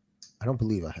 I don't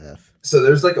believe I have. So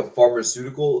there's like a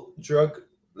pharmaceutical drug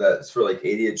that's for like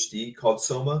ADHD called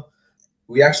Soma.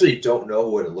 We actually don't know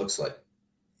what it looks like.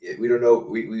 We don't know.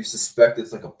 We suspect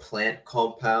it's like a plant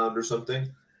compound or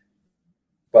something,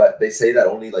 but they say that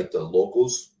only like the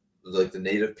locals, like the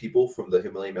native people from the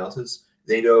Himalayan mountains,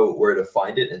 they know where to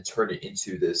find it and turn it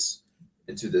into this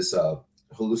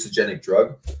hallucinogenic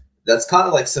drug. That's kind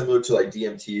of like similar to like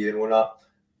DMT and whatnot,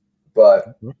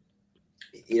 but Mhm.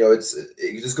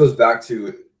 it just goes back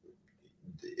to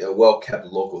a well kept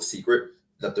local secret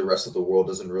that the rest of the world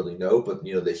doesn't really know, but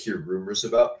they hear rumors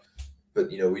about, but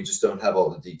we just don't have all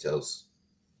the details.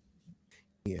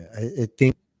 Yeah, I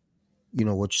think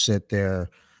what you said there,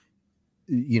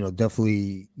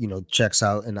 definitely, checks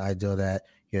out an idea that,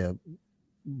 yeah,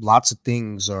 lots of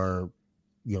things are,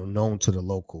 known to the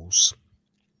locals.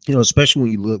 Especially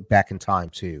when you look back in time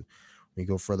too, when you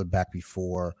go further back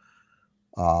before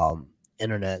um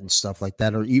internet and stuff like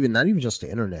that, or even not even just the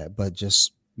internet, but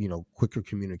just quicker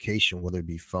communication, whether it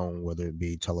be phone, whether it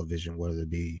be television, whether it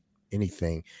be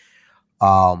anything.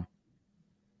 um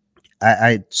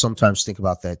I sometimes think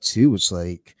about that too. It's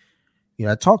like,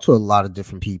 I talk to a lot of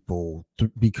different people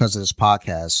because of this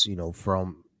podcast,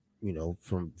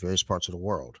 from various parts of the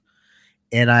world,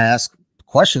 and I ask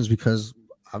questions because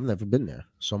I've never been there,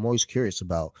 so I'm always curious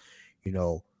about, you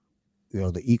know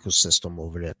the ecosystem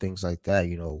over there, things like that.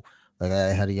 Like,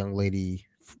 I had a young lady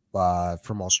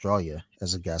from Australia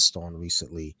as a guest on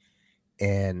recently,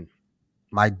 and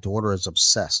my daughter is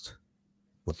obsessed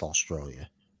with Australia.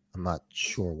 I'm not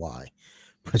sure why,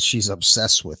 but she's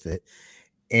obsessed with it.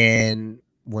 And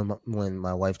when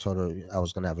my wife told her I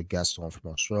was going to have a guest on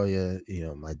from Australia,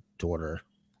 my daughter,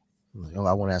 like, oh,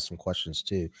 I want to ask some questions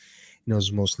too.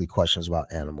 It's mostly questions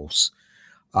about animals.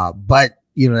 But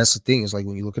that's the thing, is like,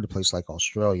 when you look at a place like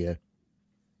Australia,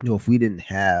 if we didn't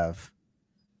have,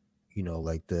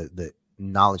 like, the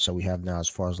knowledge that we have now, as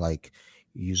far as like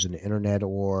using the internet,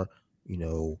 or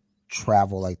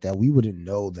travel like that, we wouldn't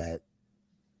know that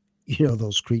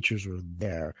those creatures were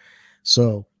there.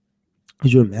 So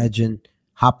could you imagine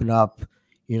hopping up,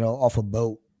 off a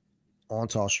boat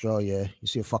onto Australia? You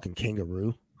see a fucking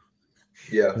kangaroo.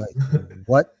 Yeah. You're like,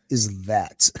 what is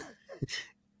that?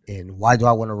 And why do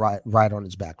I want to ride on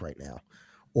its back right now?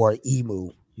 Or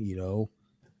emu,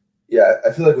 Yeah,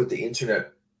 I feel like with the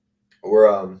internet,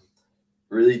 we're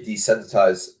really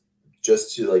desensitized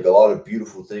just to like a lot of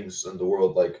beautiful things in the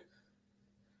world, like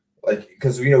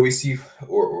because we see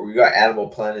or we got Animal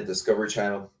Planet, Discovery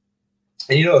Channel,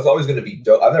 and it's always going to be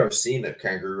dope. I've never seen a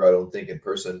kangaroo, I don't think, in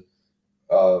person.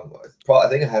 Probably, I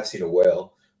think I have seen a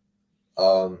whale.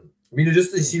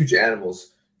 Just these huge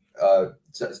animals.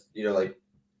 Like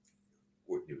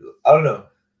I don't know,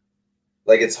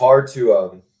 like it's hard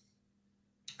to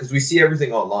because we see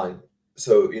everything online.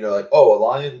 So like, oh, a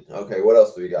lion. Okay, what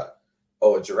else do we got?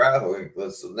 Oh, a giraffe. Okay,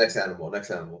 let's next animal.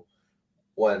 Next animal.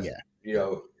 When yeah. you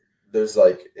know, there's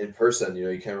like in person,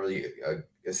 you can't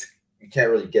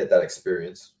really get that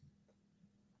experience.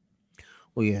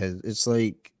 Well, yeah, it's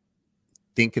like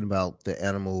thinking about the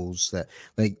animals that,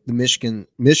 like, the Michigan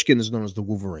is known as the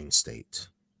Wolverine state,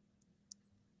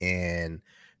 and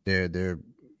they're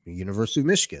University of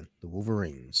Michigan, the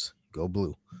Wolverines, go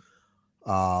blue.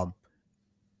 Um,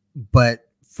 but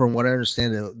from what I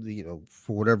understand,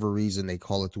 for whatever reason they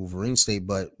call it the Wolverine state,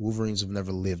 but Wolverines have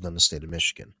never lived in the state of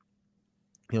Michigan.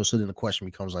 So then the question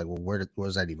becomes like, well, where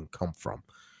does that even come from?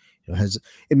 Has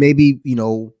it maybe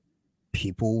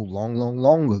people long, long,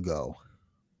 long ago,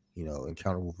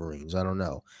 encountered Wolverines? I don't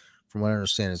know. From what I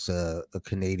understand, it's a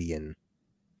Canadian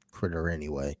critter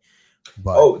anyway,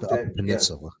 but Oh, the Upper then yeah,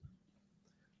 Peninsula,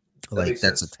 that like, makes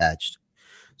that's sense. attached.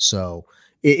 So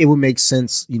it would make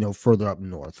sense, further up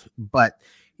north. But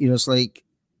it's like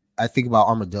I think about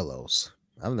armadillos.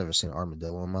 I've never seen an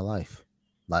armadillo in my life,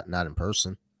 not in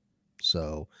person.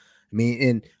 So I mean,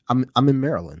 and I'm in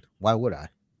Maryland. Why would I?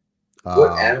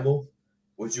 What Um, animal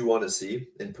would you want to see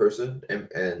in person,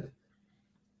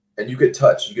 and you could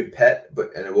touch, you could pet,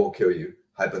 but and it won't kill you,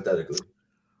 hypothetically?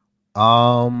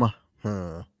 um,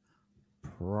 huh,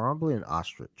 probably an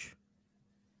ostrich.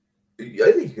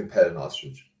 I think you can pet an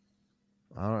ostrich.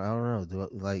 I don't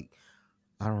know.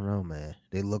 I don't know, man.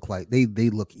 They look like they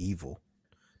look evil.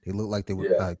 They look like they would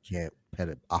Yeah, can't pet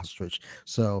an ostrich.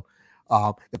 So,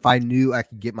 if I knew I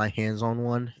could get my hands on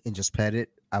one and just pet it,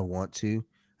 I want to.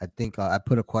 I think I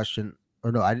put a question,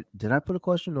 or no, I did. I put a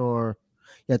question, or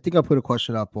yeah, I think I put a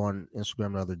question up on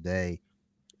Instagram the other day,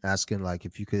 asking like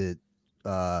if you could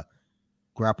uh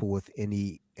grapple with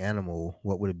any animal,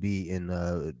 what would it be? And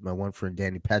my one friend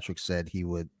Danny Patrick said he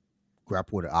would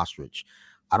grapple with an ostrich.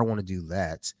 I don't want to do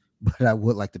that, but I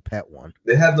would like to pet one.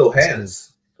 they have no He says,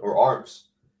 hands or arms.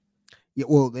 yeah,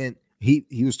 well, then he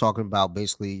was talking about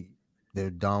basically they're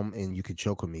dumb and you could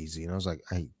choke them easy, and I was like,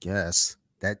 I guess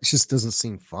that just doesn't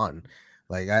seem fun.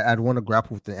 Like I'd want to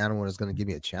grapple with the animal that's going to give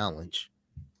me a challenge.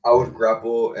 I would And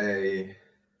grapple a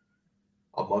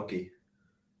monkey,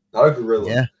 not a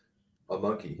gorilla, yeah, a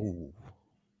monkey. ooh,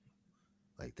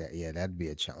 like that, yeah, that'd be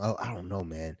a challenge. Oh, I don't know,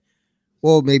 man.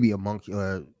 Well, maybe a monkey,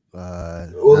 not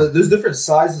Well, there's different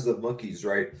sizes of monkeys,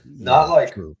 right? Not yeah,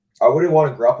 like true. I wouldn't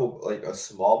want to grapple like a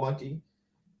small monkey,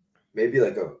 maybe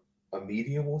like a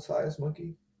medium sized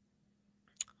monkey,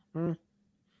 Hmm.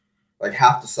 like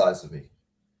half the size of me.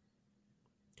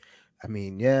 I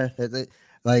mean, yeah,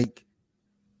 like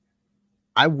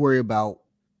I worry about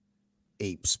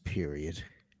apes, period,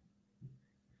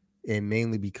 and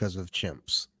mainly because of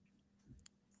chimps.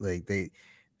 Like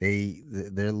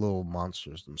they're little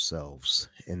monsters themselves,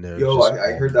 and they're Yo, just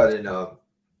I all heard that monsters.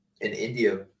 in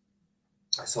India.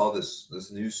 I saw this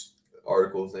news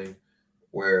article thing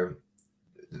where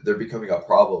they're becoming a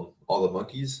problem. All the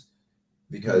monkeys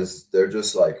Mm. because they're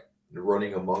just like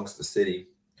running amongst the city.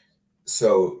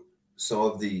 So some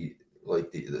of the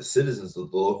citizens, the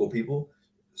local people,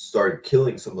 started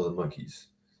killing some of the monkeys.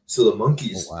 So the Oh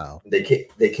monkeys wow. they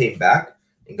came back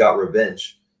and got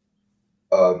revenge.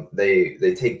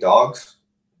 They take dogs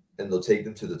and they'll take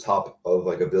them to the top of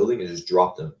like a building and just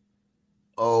drop them.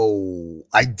 Oh,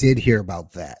 I did hear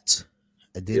about that.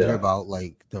 I did hear Yeah, about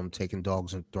like them taking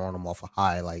dogs and throwing them off of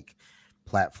high like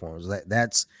platforms.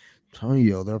 That's I'm telling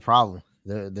you, they're a problem.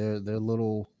 They're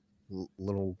little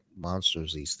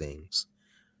monsters. These things,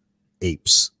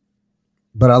 apes.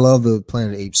 But I love the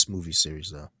Planet of the Apes movie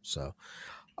series though. So,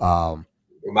 um,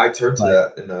 we might turn to but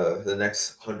that in the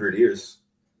next 100 years.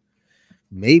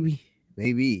 maybe.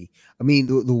 I mean,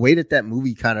 the way that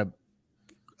movie kind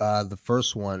of the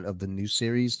first one of the new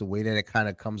series, the way that it kind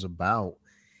of comes about,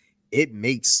 it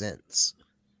makes sense.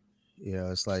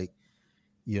 It's like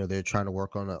they're trying to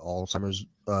work on an Alzheimer's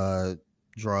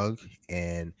drug,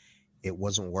 and it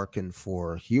wasn't working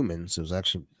for humans. It was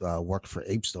actually working for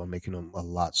apes, though, making them a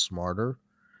lot smarter.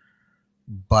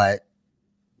 But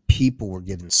people were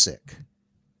getting sick,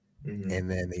 Hmm. and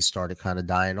then they started kind of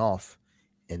dying off,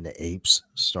 and the apes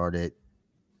started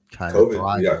kind of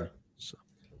COVID. Yeah. thriving. So,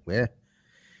 yeah,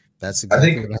 that's I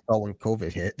exactly think. what I thought when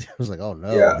COVID hit. I was like, oh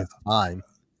no, Yeah. it's time.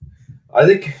 I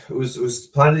think it was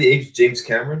Planet of the Apes. James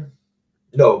Cameron.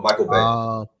 No, Michael Bay.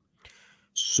 Uh,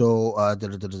 so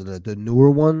the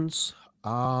newer ones,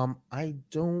 I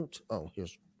don't. Oh,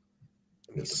 here's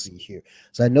let me see here.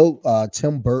 So I know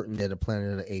Tim Burton did a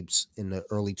Planet of the Apes in the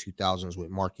early 2000s with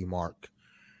Marky Mark.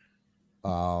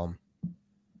 Um,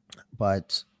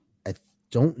 but I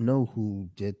don't know who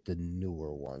did the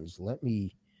newer ones. Let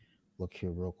me look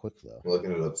here real quick though. I'm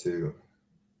looking it up too.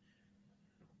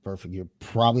 Perfect. You're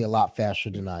probably a lot faster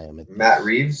than I am at Matt this.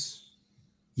 Reeves.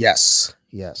 Yes.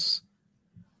 Yes.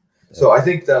 Uh, So I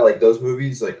think that like those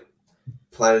movies, like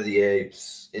Planet of the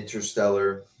Apes,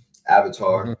 Interstellar, mhm.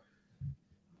 Avatar,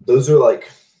 those are like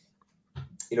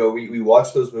we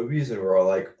watch those movies and we're all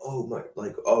like, oh my,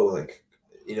 like oh like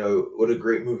what a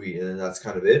great movie, and then that's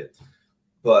kind of it.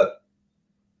 But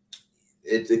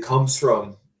it comes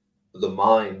from the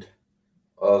mind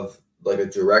of like a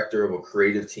director of a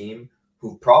creative team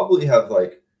who probably have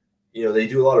like they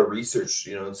do a lot of research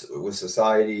with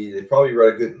society. They probably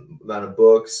read a good amount of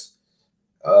books,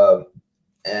 um,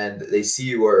 and they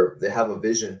see where they have a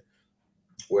vision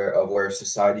where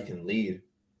society can lead,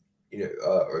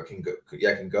 or can go,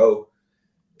 can go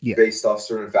Yeah. based off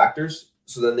certain factors.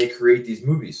 So then they create these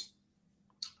movies,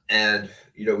 and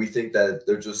we think that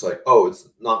they're just like, oh, it's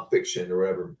nonfiction or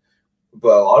whatever,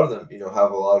 but a lot of them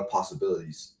have a lot of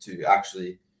possibilities to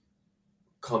actually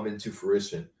come into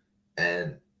fruition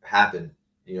and happen.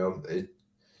 It,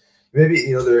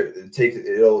 maybe there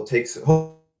it'll take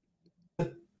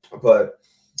but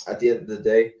at the end of the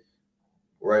day,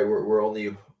 right, we're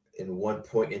only in one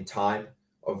point in time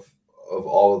of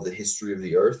all of the history of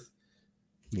the earth,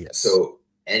 Yes. so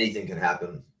anything can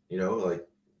happen. Like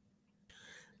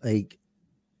Like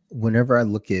whenever I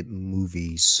look at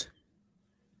movies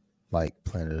like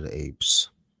Planet of the Apes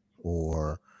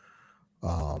or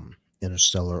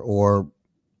Interstellar or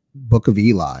Book of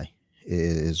Eli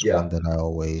is yeah, one that I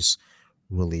always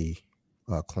really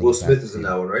Will cling back Smith is in to.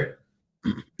 that one, right?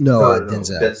 No, No, no, no,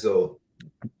 Denzel, Denzel.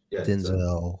 Yeah,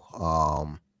 Denzel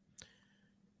Denzel,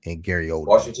 and Gary Oldman.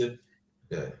 Washington.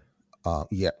 Yeah.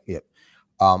 Yeah, yeah.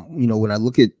 When I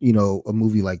look at a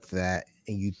movie like that,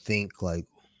 and you think like,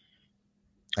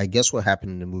 I guess what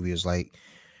happened in the movie is like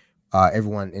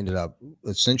everyone ended up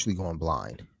essentially going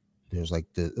blind. There's like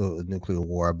the nuclear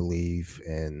war, I believe,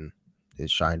 and it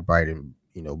shined bright and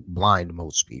blind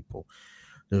most people.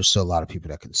 There's still a lot of people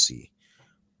that can see,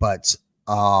 but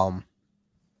um,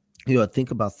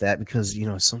 think about that because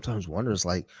sometimes wonders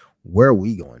like where are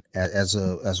we going as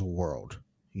a world.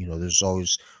 There's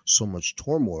always so much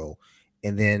turmoil,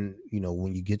 and then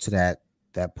when you get to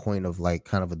that point of like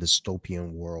kind of a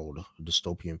dystopian world, a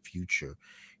dystopian future,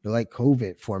 like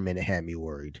COVID for a minute had me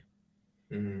worried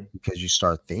Hmm. because you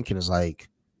start thinking it's like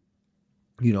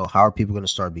how are people going to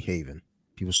start behaving.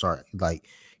 People start like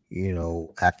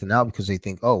acting out because they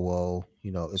think, oh well,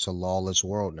 it's a lawless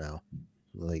world now,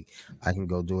 like I can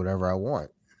go do whatever I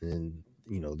want, and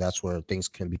that's where things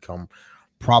can become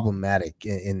problematic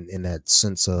in that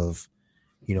sense of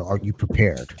are you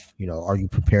prepared? Are you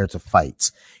prepared to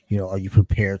fight? Are you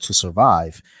prepared to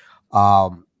survive?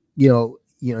 Um,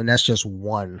 and that's just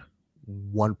one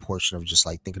portion of just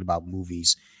like thinking about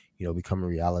movies, becoming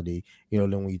reality. Then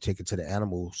when you take it to the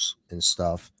animals and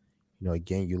stuff,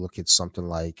 again, you look at something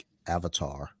like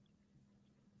Avatar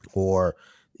or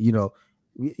you know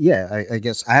yeah, I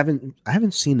guess I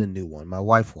haven't seen the new one. My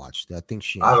wife watched it. I think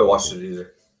she I haven't enjoyed watched it. it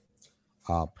either.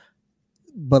 um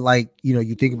but like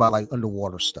you think about like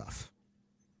underwater stuff,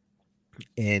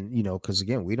 and because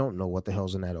again we don't know what the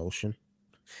hell's in that ocean.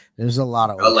 There's a lot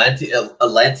of ocean.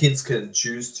 Atlanteans can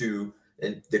choose to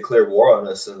declare war on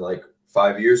us in like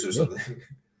 5 years or Yeah, something.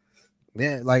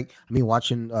 yeah, like I mean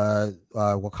watching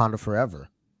Wakanda Forever,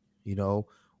 you know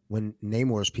when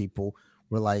Namor's people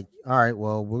were like, all right,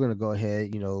 well we're gonna go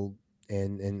ahead,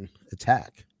 and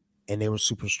attack, and they were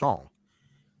super strong.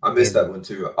 I missed that And one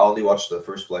too. I only watched the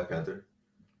first Black Panther.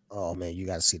 oh man, you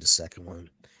got to see the second one.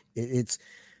 It's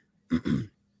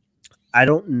I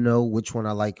don't know which one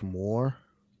I like more,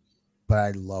 but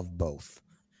I love both.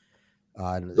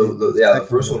 The Yeah, the second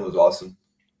first one, one was awesome.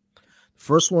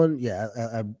 first one, yeah,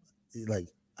 like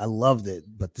I loved it,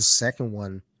 but the second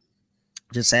one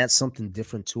just adds something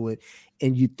different to it.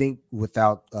 And you think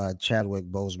without Chadwick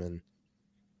Boseman,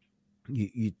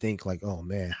 You think like, oh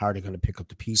man, how are they going to pick up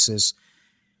the pieces?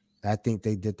 I think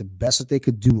they did the best that they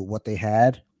could do with what they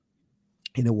had,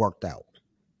 and it worked out.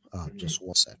 Mhm. Just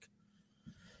one sec.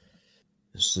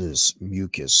 This is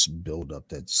mucus buildup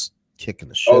that's kicking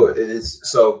the shit Oh, out it of me. is.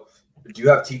 So, do you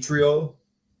have tea tree oil?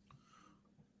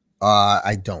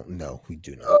 I don't know. We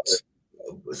do Uh,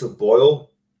 not. so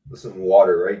boil some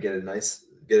water, right? Get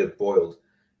it boiled,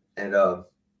 and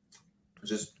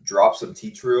just drop some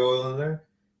tea tree oil in there,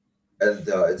 and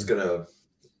it's gonna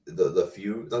the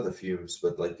fume, not the fumes,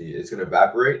 but like it's gonna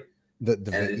evaporate, and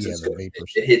The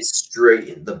vapors. it hits straight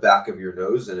in the back of your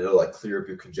nose, and it'll like clear up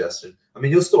your congestion. I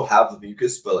mean, you'll still have the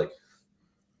mucus, but like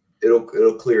it'll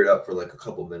clear it up for like a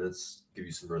couple minutes, give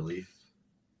you some relief.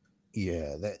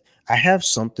 Yeah, that I have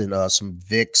something. Some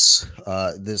Vicks.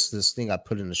 This thing I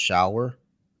put in the shower,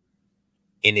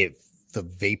 and the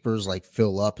vapors like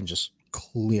fill up and just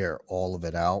clear all of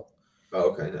it out.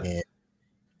 Oh, okay, And nice.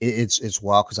 it's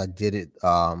wild because I did it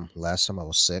last time I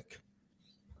was sick,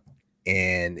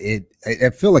 and I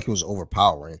feel like it was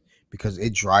overpowering because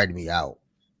it dried me out.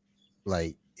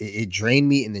 Like it drained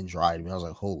me and then dried me. I was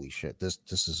like, holy shit, this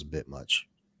is a bit much.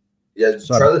 Yeah,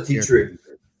 So I've try been the tea hearing to tree. do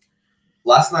that.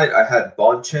 Last night I had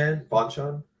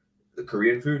banchan, the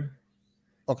Korean food,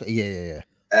 Okay, yeah.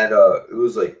 and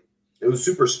it was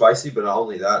super spicy, but not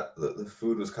only that, the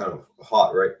food was kind of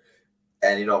hot, right?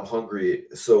 And I'm hungry,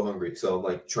 so hungry, so I'm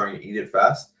like trying to eat it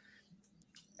fast,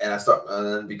 and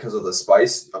then because of the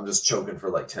spice, I'm just choking for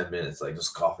like 10 minutes, like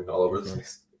just coughing all over the Mhm.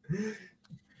 place.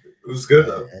 It was good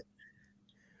Yeah. though.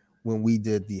 When we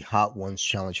did the Hot Ones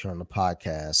challenge here on the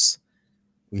podcast,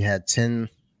 we had 10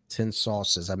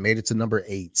 sauces. I made it to number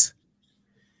 8.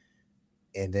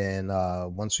 And then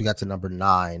once we got to number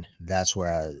 9, that's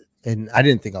where and I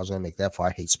didn't think I was going to make that far.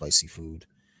 I hate spicy food.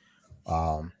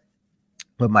 Um,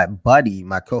 but my buddy,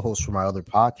 my co-host for my other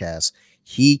podcast,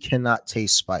 he cannot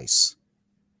taste spice.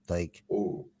 Like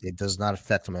Ooh, it does not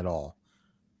affect him at all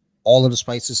of the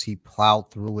spices he plowed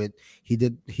through it. He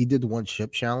did the one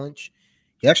chip challenge.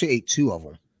 He actually ate 2 of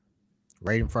them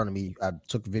right in front of me. I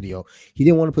took a video. He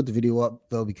didn't want to put the video up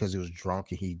though because he was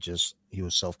drunk and he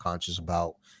was self-conscious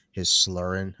about his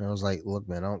slurring. And I was like, look,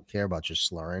 man, I don't care about your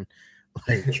slurring.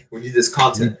 Like we need this we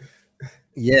content.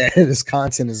 yeah, this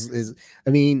content is I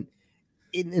mean,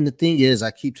 and the thing is,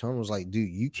 I keep telling him, I was like, dude,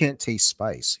 you can't taste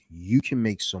spice. You can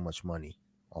make so much money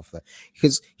off that.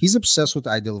 Because he's obsessed with the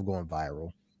idea of going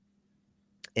viral.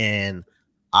 And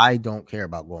I don't care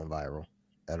about going viral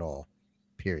at all.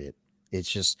 Period.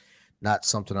 It's just not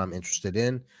something I'm interested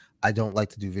in. I don't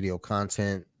like to do video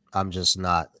content. I'm just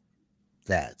not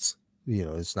that.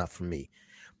 It's not for me.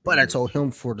 But I Mhm. told him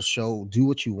for the show, do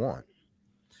what you want.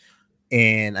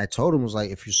 And I told him was like,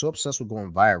 if you're so obsessed with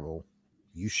going viral,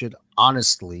 you should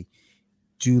honestly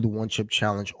do the one chip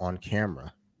challenge on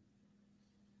camera.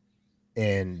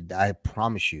 And I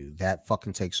promise you that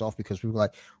fucking takes off because people are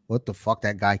like, what the fuck?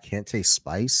 That guy can't taste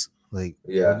spice? Like,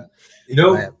 what do Yeah, you,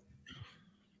 you I know,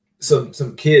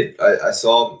 some kid I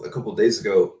saw a couple days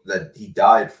ago that he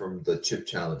died from the chip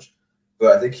challenge,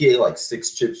 but I think he ate like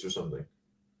 6 chips or something.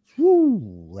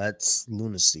 whew, that's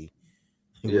lunacy.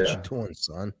 What you Yeah. doing,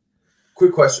 son?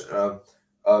 Quick question. So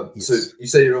Yes. you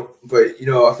say you don't, but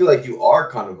I feel like you are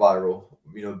kind of viral.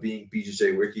 Being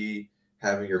BJJ Wiki,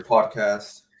 having your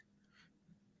podcast.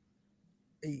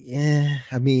 Yeah,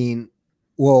 I mean,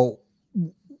 well,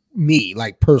 me,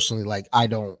 like personally, like I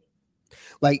don't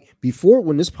like before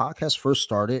when this podcast first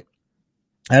started,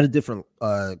 I had a different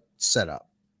setup.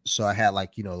 So I had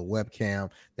like, the webcam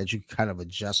that you could kind of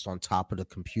adjust on top of the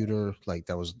computer, like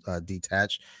that was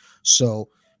detached. So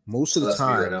most of So the that's me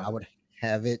right time now. I would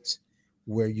have it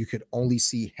where you could only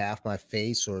see half my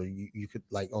face or you could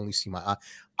like only see my eye.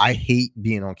 I hate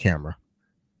being on camera.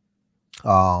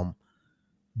 Um,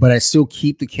 but I still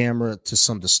keep the camera to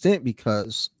some extent,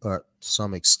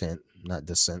 not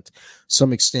descent,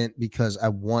 some extent, because I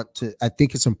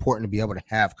think it's important to be able to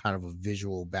have kind of a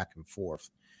visual back and forth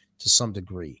to some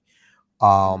degree.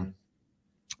 Um, Hmm.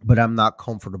 but I'm not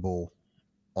comfortable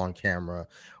on camera.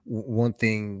 One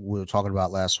thing we were talking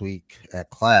about last week at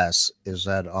class is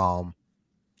that,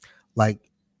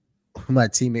 like, my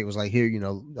teammate was like, here,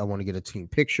 I want to get a team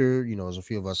picture. There's a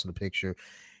few of us in the picture.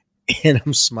 And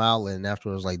I'm smiling. And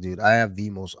afterwards, like, dude, I have the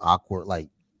most awkward like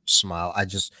smile. I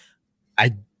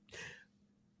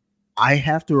I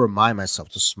have to remind myself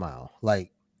to smile.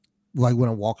 Like when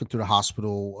I'm walking through the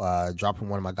hospital, dropping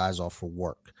one of my guys off for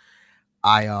work.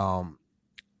 I um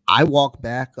I walk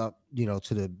back up,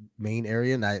 to the main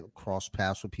area and I cross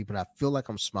paths with people and I feel like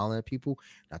I'm smiling at people.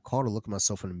 And I call to look at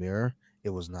myself in the mirror. It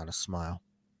was not a smile.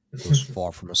 It was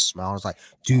far from a smile. I was like,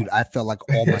 dude, I felt like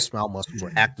all my smile muscles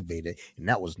were activated, and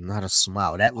that was not a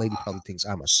smile. That lady probably thinks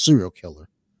I'm a serial killer.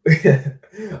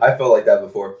 I felt like that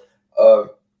before. Uh,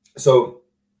 so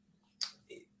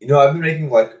I've been making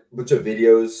like a bunch of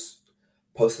videos,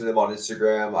 posting them on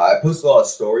Instagram. I post a lot of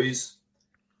stories.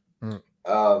 Mm,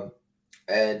 Um,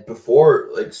 and before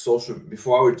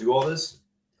I would do all this,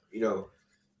 you know,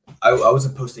 I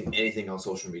wasn't posting anything on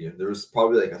social media. There was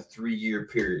probably like a 3 year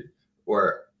period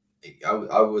where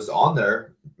I was on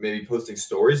there, maybe posting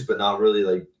stories, but not really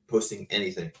like posting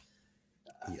anything.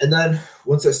 yeah, And then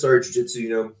once I started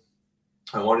jujitsu,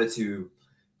 I wanted to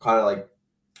kind of like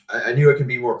I knew I could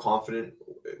be more confident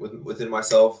within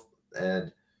myself,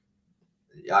 and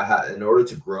I had in order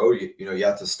to grow, you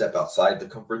have to step outside the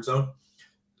comfort zone.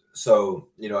 So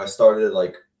I started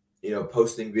like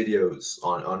posting videos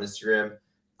on Instagram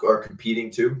or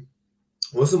competing too.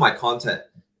 Most of my content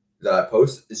that I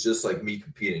post is just like me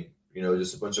competing,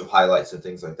 just a bunch of highlights and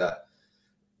things like that.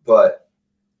 But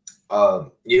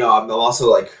I'm also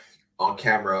like on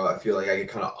camera. I feel like I get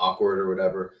kind of awkward or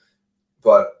whatever.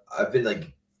 But I've been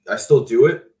like, I still do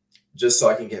it just so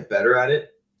I can get better at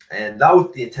it, and not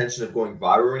with the intention of going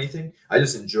viral or anything. I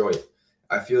just enjoy it.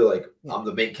 I feel like yeah, I'm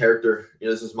the main character.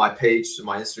 This is my page,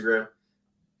 my Instagram.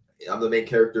 I'm the main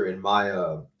character in my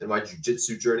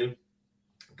jujitsu journey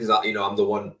because I'm the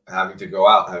one having to go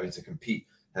out, having to compete,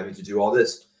 having to do all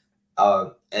this.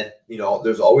 And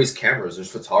there's always cameras,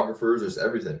 there's photographers, there's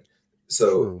everything.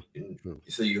 So true, true.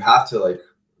 so you have to like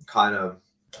kind of,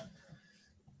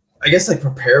 I guess, like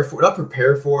prepare for, not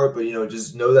prepare for it, but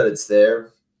just know that it's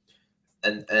there.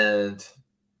 And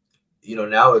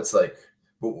now it's like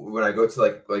when I go to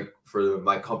like for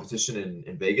my competition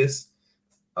in Vegas,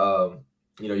 um,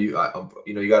 you got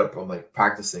to, I'm like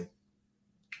practicing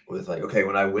with like, okay,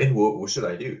 when I win, what should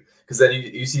I do? Because then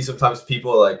you see sometimes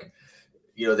people like,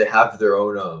 they have their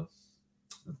own, in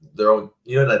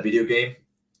that video game,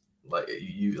 like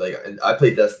you like, and I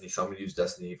play Destiny, so I'm gonna use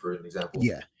Destiny for an example.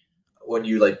 Yeah. When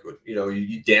you like,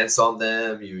 you dance on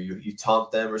them, you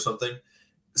taunt them or something.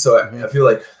 So Hmm. I feel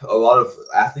like a lot of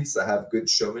athletes that have good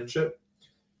showmanship,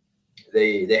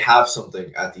 they have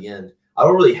something at the end. I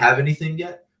don't really have anything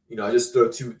yet. I just throw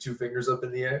two fingers up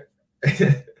in the air.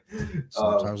 um,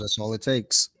 Sometimes that's all it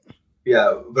takes.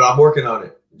 yeah, but I'm working on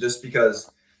it just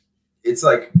because it's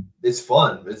like it's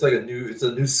fun. It's a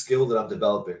new skill that I'm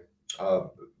developing. Uh,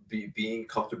 being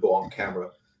comfortable on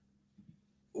camera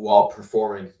while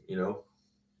performing.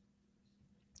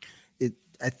 It.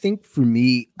 I think for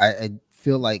me, I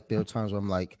feel like there are times where I'm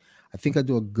like, I think I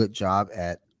do a good job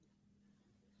at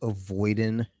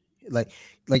avoiding, like,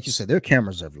 like you said, there are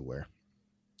cameras everywhere,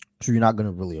 so you're not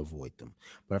gonna really avoid them.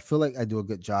 But I feel like I do a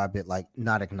good job at like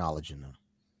not acknowledging them.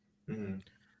 Hmm.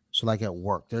 So like at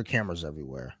work, there are cameras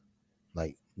everywhere,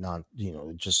 like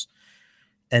just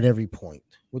at every point,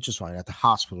 which is fine. At the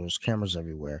hospital, there's cameras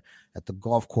everywhere. At the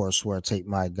golf course where I take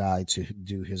my guy to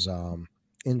do his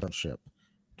internship,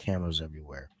 cameras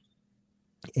everywhere.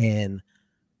 And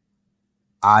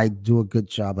I do a good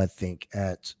job, I think,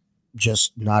 at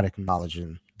just not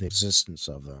acknowledging the existence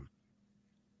of them.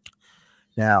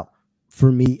 Now,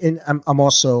 for me, and I'm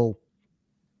also,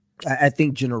 I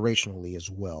think generationally as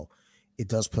well, it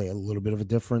does play a little bit of a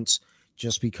difference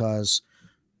just because,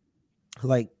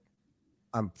 like,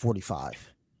 I'm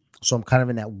 45. So I'm kind of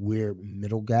in that weird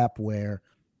middle gap where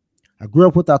I grew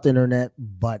up without the internet,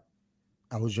 but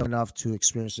I was young enough to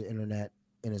experience the internet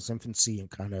in its infancy and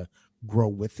kind of grow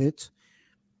with it.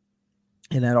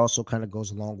 And that also kind of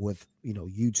goes along with,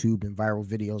 YouTube and viral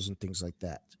videos and things like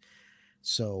that.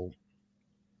 So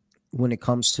when it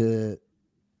comes to,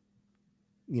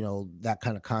 that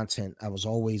kind of content, I was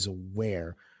always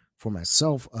aware for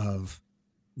myself of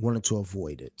wanting to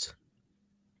avoid it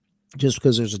just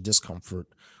because there's a discomfort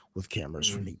with cameras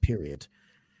for Hmm. me, period.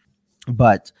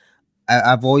 But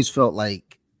I've always felt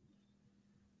like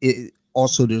it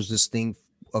also there's this thing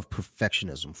of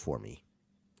perfectionism for me.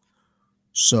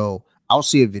 So I'll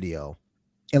see a video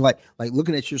and like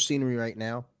looking at your scenery right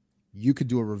now, you could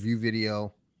do a review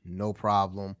video, no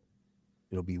problem.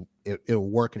 It'll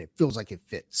work and it feels like it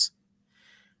fits.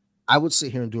 I would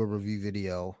sit here and do a review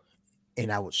video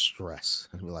and I would stress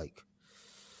and be like,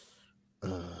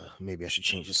 maybe I should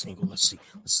change this angle. Let's see.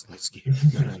 Let's get here.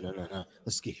 No, no, no, no, no.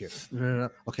 Let's get here. No, no, no.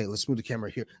 Okay, let's move the camera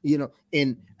here.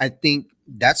 And I think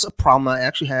that's a problem I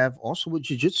actually have also with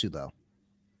jujitsu though,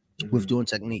 with Hmm. doing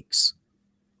techniques.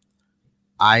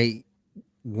 I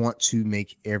want to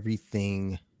make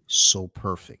everything so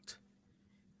perfect.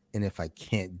 And if I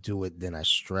can't do it, then I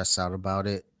stress out about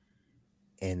it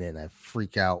and then I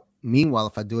freak out. Meanwhile,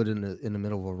 if I do it in the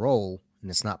middle of a roll and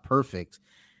it's not perfect,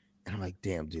 And I'm like,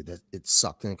 damn, dude, that it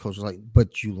sucked. And the coach was like,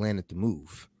 but you landed the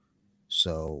move.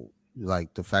 So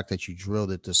like the fact that you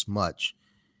drilled it this much,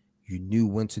 you knew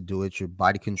when to do it, your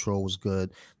body control was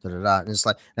good, da da da. And it's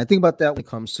like, and I think about that when it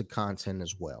comes to content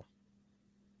as well.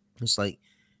 It's like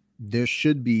there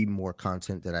should be more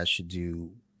content that I should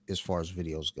do as far as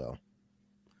videos go.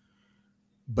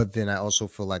 But then I also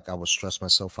feel like I would stress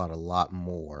myself out a lot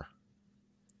more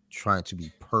trying to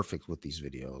be perfect with these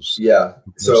videos Yeah.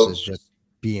 versus So just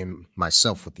being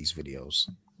myself with these videos.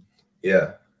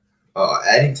 yeah.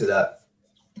 Adding to that,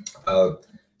 uh,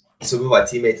 some of my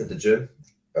teammates at the gym,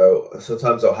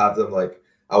 sometimes I'll have them like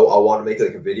I want to make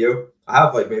like a video. I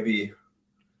have like maybe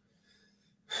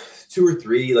two or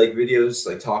three like videos,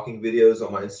 like talking videos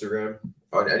on my Instagram.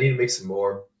 I need to make some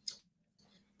more,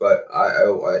 but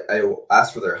I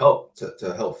ask for their help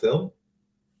to help film,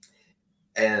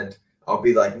 and I'll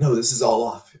be like, no, this is all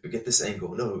off. Get this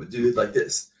angle. No, do it like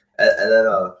this,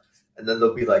 and then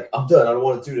they'll be like, I'm done. I don't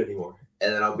want to do it anymore.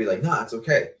 And then I'll be like, nah, it's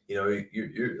okay. You know,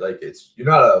 you're like you're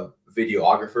not a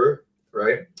videographer,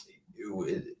 right?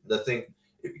 Nothing,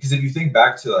 because if you think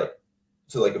back to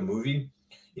like a movie,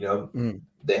 you know, Mm.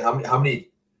 they how many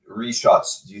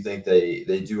reshots do you think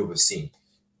they do of a scene?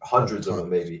 Oh, Hundreds of them,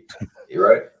 tons. maybe,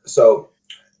 right? So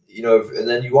you know, and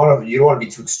then you don't want to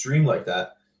be too extreme like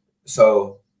that.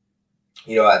 So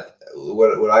you know,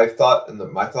 what I thought and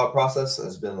my thought process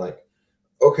has been like,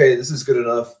 okay, this is good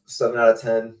enough. 7 out of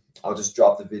 10. I'll just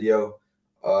drop the video.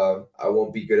 I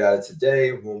won't be good at it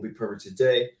today. Won't be perfect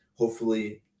today.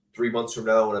 Hopefully, 3 months from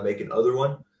now, when I make another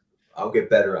one, I'll get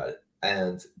better at it,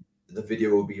 and the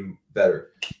video will be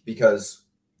better because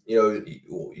you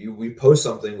know we post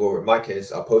something, or in my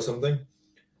case, I'll post something.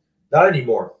 Not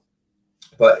anymore,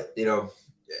 but you know,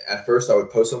 at first I would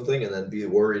post something and then be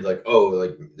worried like, oh,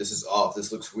 like this is off.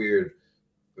 This looks weird.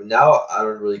 But now I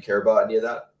don't really care about any of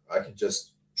that. I can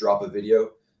just drop a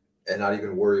video and not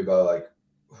even worry about like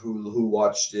who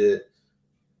watched it.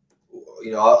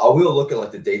 You know, I will look at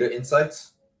like the data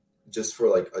insights just for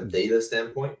like a Yeah. data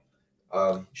standpoint.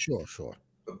 Um, Sure, sure.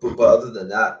 but other than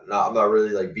that, I'm not really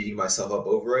like beating myself up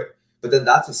over it. But then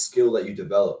that's a skill that you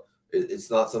develop. It's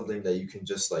not something that you can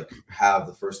just like have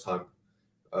the first time.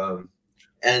 Um,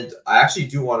 and I actually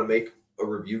do want to make a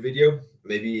review video.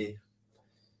 Maybe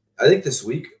I think this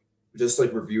week, just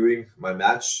like reviewing my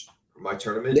match, my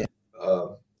tournament, Yeah.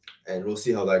 um, and we'll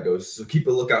see how that goes. So keep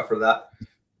a lookout for that.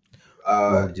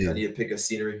 Will I do. need to pick a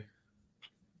scenery.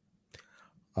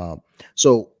 Um,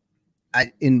 so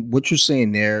I in what you're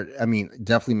saying there, I mean,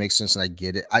 definitely makes sense and I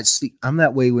get it. I see I'm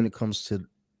that way when it comes to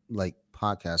like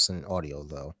podcasts and audio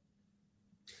though,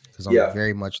 because I'm Yeah.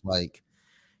 very much like,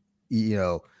 you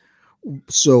know,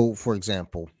 so for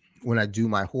example, when I do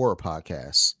my horror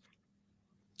podcasts,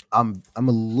 I'm a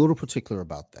little particular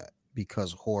about that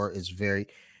because horror is very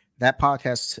that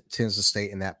podcast tends to stay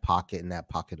in that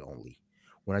pocket only.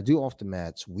 When I do off the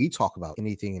mats, we talk about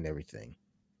anything and everything.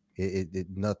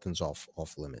 Nothing's off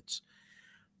limits.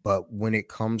 But when it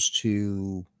comes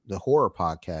to the horror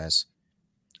podcast,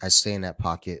 I stay in that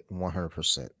pocket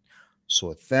 100%. So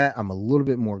with that, I'm a little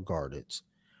bit more guarded.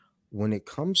 When it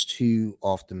comes to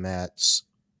off the mats,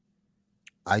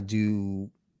 I do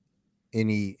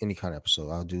any kind of episode.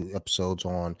 I'll do episodes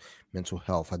on mental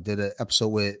health. I did an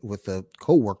episode with a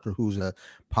coworker who's in a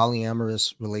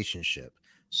polyamorous relationship.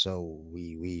 So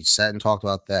we sat and talked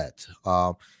about that.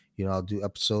 You know, I'll do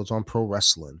episodes on pro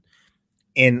wrestling,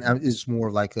 and it's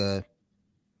more like a,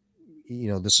 you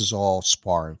know, this is all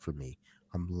sparring for me.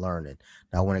 I'm learning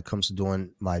now. When it comes to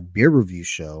doing my beer review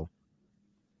show,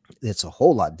 it's a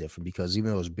whole lot different because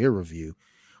even though it's beer review,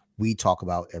 we talk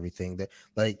about everything that,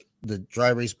 like, the dry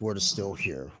race board is still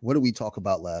here. What did we talk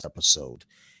about last episode?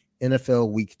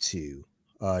 NFL Week 2,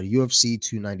 UFC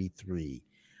 293,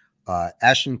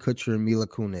 Ashton Kutcher and Mila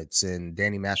Kunitz and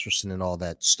Danny Masterson and all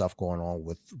that stuff going on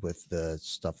with the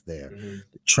stuff there. Hmm.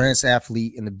 The trans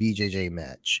athlete in the BJJ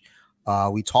match.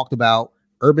 We talked about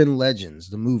Urban Legends,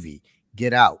 the movie.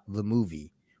 Get Out, the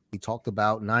movie. We talked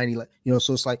about 9/11. You know,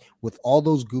 so it's like with all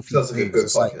those goofy Sounds like a things, good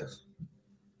it's like podcast.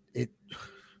 it.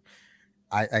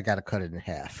 I got to cut it in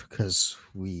half because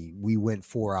we went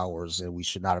 4 hours and we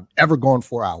should not have ever gone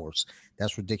 4 hours.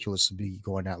 That's ridiculous to be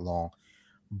going that long.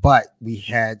 But we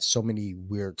had so many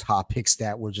weird topics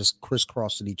that were just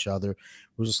crisscrossing each other.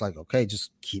 We're just like, okay,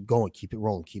 just keep going, keep it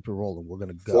rolling, keep it rolling. We're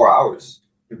gonna Four go. hours.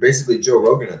 You're basically Joe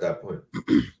Rogan at that point.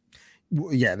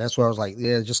 Yeah, that's why I was like,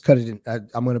 yeah, just cut it in.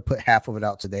 I'm gonna put half of it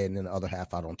out today and then the other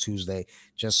half out on Tuesday,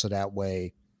 just so that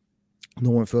way no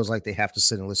one feels like they have to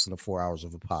sit and listen to 4 hours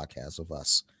of a podcast of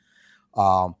us.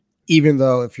 Um, Even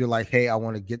though if you're like, hey, I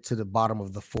want to get to the bottom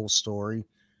of the full story,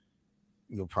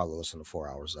 you'll probably listen to 4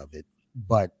 hours of it.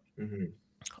 But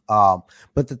Hmm. Um,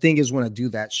 but the thing is, when I do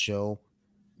that show,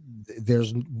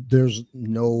 there's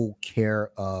no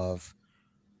care of,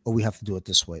 oh, we have to do it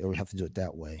this way or we have to do it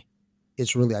that way.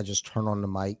 It's really, I just turn on the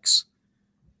mics,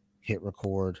 hit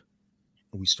record,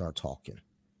 and we start talking.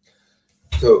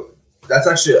 So that's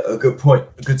actually a good point,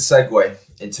 a good segue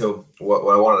into what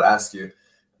I wanted to ask you.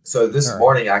 So All this right.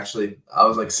 morning, actually, I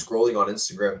was like scrolling on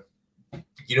Instagram.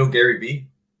 You know Gary B?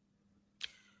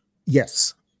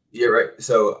 Yes. Yeah, right.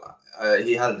 So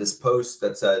he had this post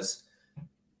that says,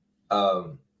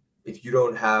 um, if you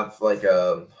don't have like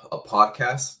a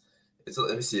podcast,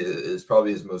 let me see, it's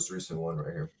probably his most recent one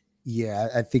right here. Yeah,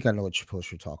 I think I know what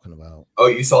post you're talking about. Oh,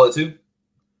 you saw it too?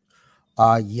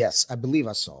 Yes, I believe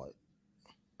I saw it.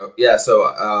 Oh, yeah.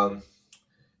 So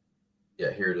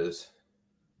yeah, here it is.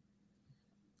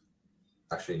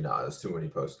 Actually, no, there's too many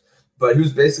posts. But he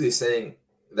was basically saying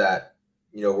that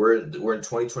we're in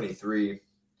 2023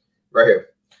 right here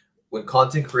when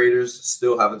content creators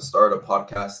still haven't started a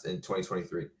podcast in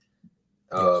 2023.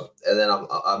 Yes. And then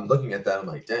I'm looking at that. I'm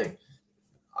like, dang,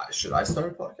 should I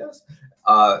start a podcast?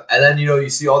 And then you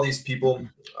see all these people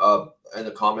in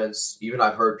the comments. Even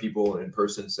I've heard people in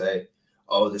person say,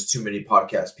 "Oh, there's too many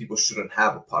podcasts. People shouldn't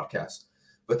have a podcast."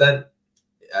 But then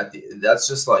that's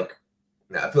just like,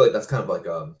 I feel like that's kind of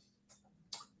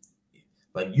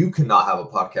like you cannot have a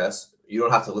podcast. You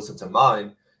don't have to listen to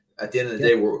mine. At the end of the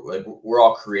Yep. day, we're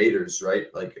all creators, right?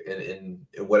 Like in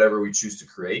whatever we choose to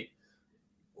create,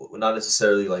 not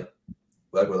necessarily like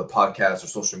with a podcast or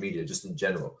social media, just in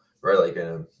general, right? Like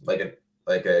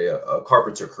a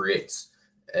carpenter creates,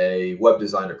 a web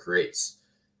designer creates,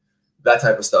 that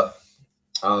type of stuff.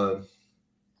 Um,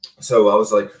 so I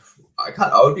was like,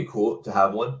 I would be cool to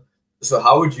have one. So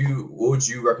what would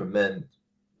you recommend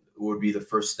would be the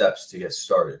first steps to get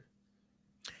started?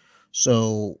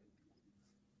 So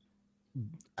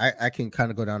I can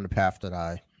kind of go down the path that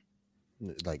I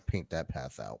like, paint that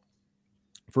path out.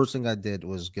 First thing I did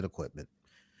was get equipment.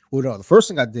 Well, no, the first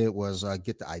thing I did was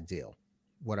get the ideal,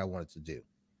 what I wanted to do.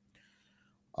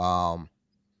 Um,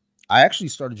 I actually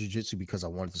started jujitsu because I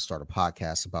wanted to start a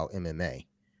podcast about MMA,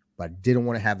 but I didn't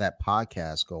want to have that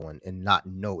podcast going and not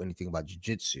know anything about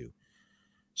jujitsu.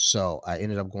 So I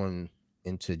ended up going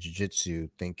into jujitsu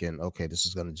thinking, okay, this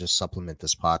is going to just supplement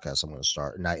this podcast I'm going to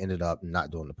start. And I ended up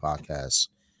not doing the podcast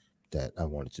that I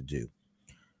wanted to do.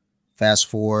 Fast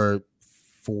forward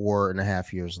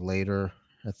 4.5 years later,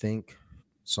 I think,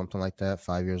 something like that,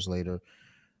 5 years later,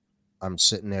 I'm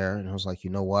sitting there and I was like, you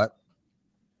know what?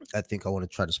 I think I want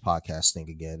to try this podcast thing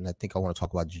again. I think I want to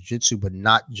talk about jujitsu, but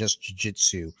not just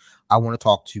jujitsu. I want to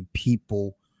talk to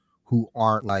people who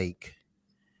aren't like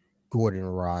Gordon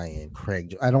Ryan,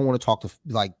 Craig. I don't want to talk to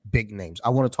like big names. I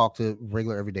want to talk to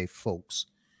regular everyday folks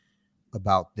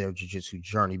about their jiu-jitsu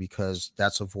journey because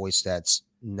that's a voice that's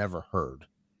never heard.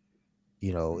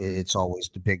 Mm-hmm. It's always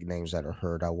the big names that are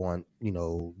heard. I want,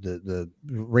 the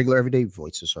regular everyday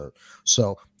voices heard.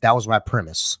 So that was my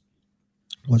premise,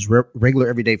 was regular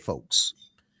everyday folks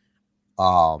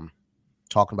um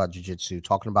talking about jiu-jitsu,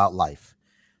 talking about life.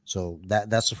 So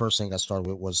that's the first thing I started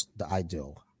with, was the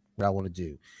ideal, what I want to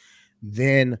do.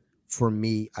 Then for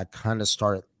me, I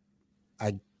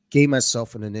gave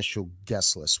myself an initial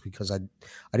guest list because I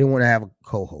didn't want to have a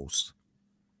co-host,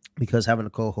 because having a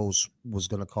co-host was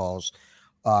going to cause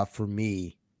for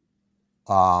me,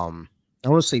 I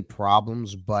don't want to say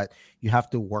problems, but you have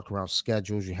to work around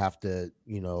schedules. You have to,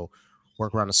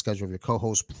 work around the schedule of your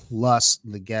co-host plus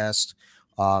the guest.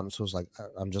 So it's like,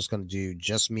 I'm just going to do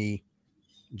just me,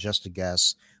 just a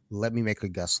guest. Let me make a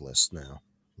guest list now.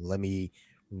 Let me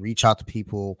reach out to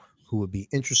people who would be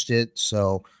interested.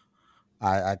 So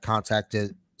I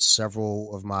contacted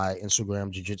several of my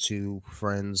Instagram jiu-jitsu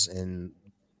friends, and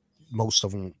most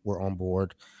of them were on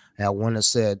board. I had one that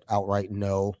said outright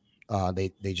no.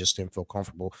 They just didn't feel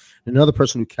comfortable. Another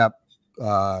person who kept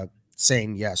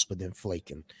saying yes, but then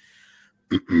flaking.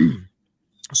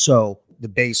 So the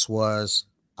base was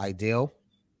ideal,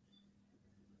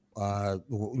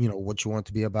 what you want it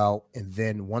to be about. And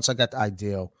then once I got the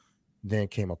ideal, then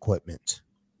came equipment.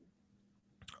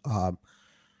 Um,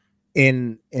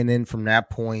 and then from that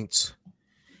point,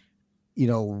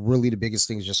 really the biggest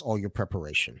thing is just all your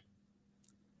preparation.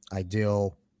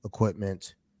 Ideal,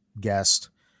 equipment,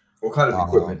 guest. What kind of Um,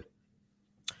 equipment?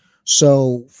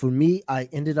 so for me, I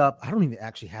don't even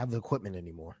actually have the equipment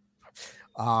anymore.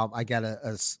 I got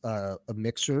a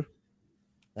mixer.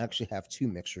 I actually have two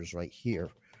mixers right here.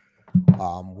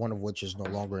 One of which is no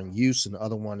longer in use, and the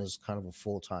other one is kind of a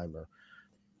full timer.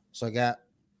 So I got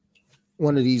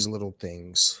one of these little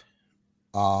things.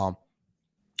 Um,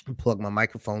 plug my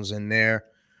microphones in there,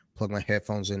 plug my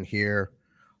headphones in here.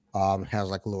 Has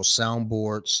like a little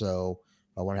soundboard, so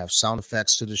if I want to have sound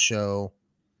effects to the show,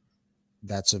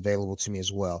 that's available to me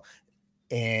as well.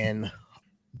 And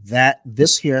that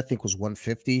this here I think was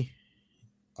 150.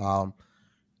 Um,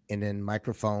 and then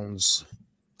microphones,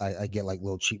 I get like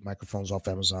little cheap microphones off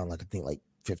Amazon, like I think like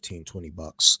 15,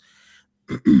 $20.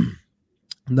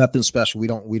 Nothing special. We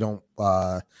don't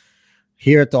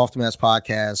here at the Off the Mats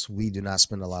podcast, we do not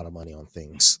spend a lot of money on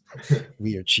things.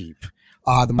 We are cheap.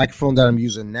 The microphone that I'm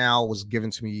using now was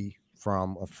given to me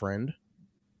from a friend,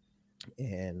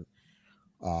 and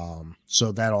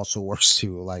so that also works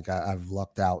too. Like I've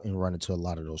lucked out and run into a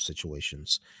lot of those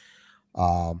situations.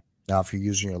 Now, if you're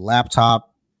using your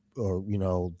laptop, or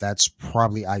that's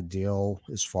probably ideal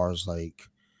as far as like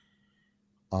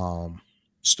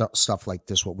stuff like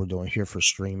this, what we're doing here for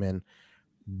streaming.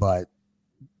 But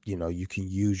you can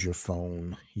use your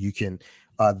phone. You can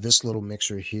this little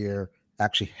mixer here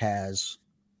actually has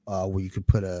where you could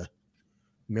put a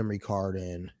memory card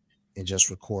in and just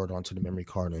record onto the memory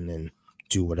card and then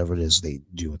do whatever it is they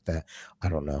do with that. I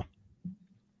don't know.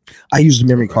 I use the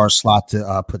memory Okay. card slot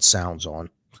to put sounds on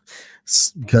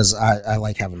because I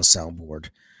like having a soundboard.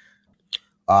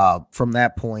 From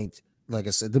that point, like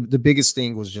I said, the biggest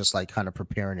thing was just like kind of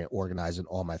preparing and organizing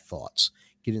all my thoughts,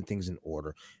 getting things in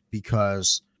order,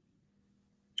 because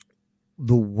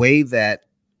the way that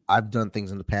I've done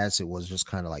things in the past, it was just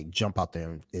kind of like jump out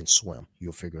there and swim.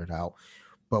 You'll figure it out.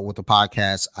 But with the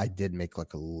podcast, I did make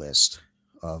like a list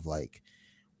of like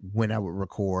when I would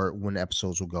record, when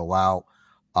episodes would go out.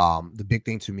 The big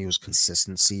thing to me was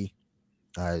consistency.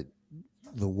 Uh,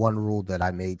 the one rule that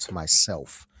I made to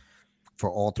myself for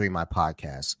all three of my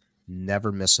podcasts: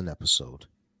 never miss an episode.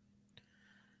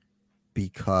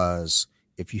 Because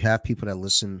if you have people that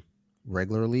listen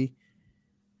regularly,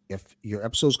 if your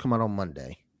episodes come out on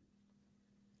Monday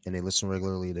and they listen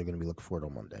regularly, they're going to be looking for it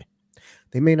on Monday.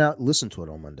 They may not listen to it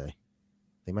on Monday.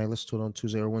 They might listen to it on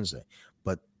Tuesday or Wednesday.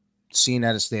 But seeing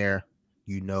that it's there,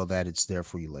 you know that it's there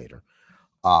for you later.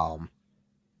 Um,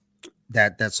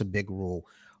 that's a big rule.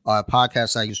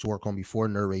 Podcasts I used to work on before,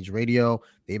 Nerd Rage Radio,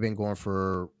 they've been going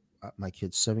for my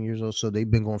kid's 7 years old, so they've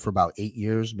been going for about 8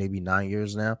 years, maybe 9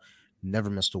 years now. Never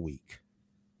missed a week.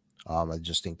 I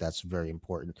just think that's very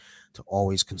important to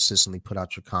always consistently put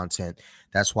out your content.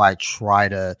 That's why I try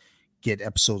to get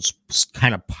episodes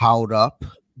kind of piled up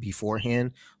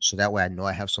beforehand, so that way I know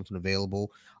I have something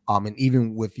available. And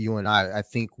even with you and I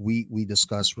think we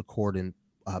discussed recording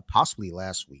possibly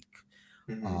last week.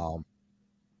 Hmm. Um,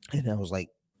 and I was like,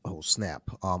 oh snap.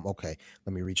 Okay,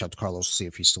 let me reach out to Carlos to see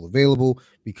if he's still available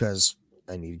because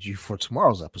I need you for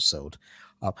tomorrow's episode.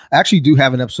 I actually do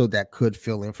have an episode that could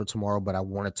fill in for tomorrow, but I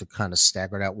wanted to kind of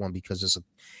stagger that one because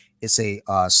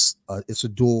it's a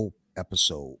dual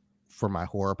episode for my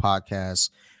horror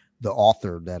podcast. The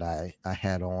author that I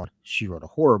had on, she wrote a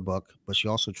horror book, but she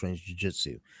also trains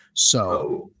jujitsu. So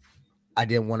Oh, I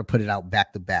didn't want to put it out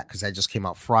back to back because that just came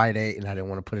out Friday, and I didn't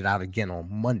want to put it out again on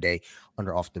Monday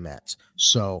under Off the Mats.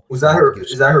 So was I that wanted to her? give Is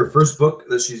some. that her first book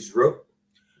that she's wrote?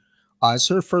 It's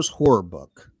her first horror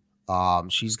book.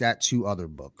 She's got two other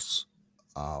books,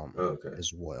 Oh, okay.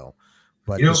 as well, You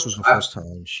but know, this was the I, first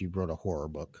time she wrote a horror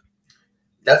book.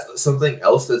 that's something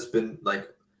else that's been like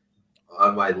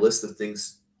on my list of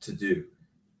things to do.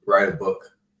 Write a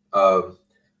book. Um,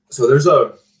 so there's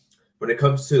a when it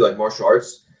comes to like martial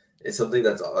arts, it's something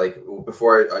that's like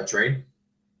before I train,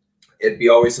 it'd be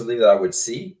always something that I would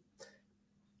see,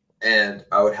 and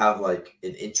I would have like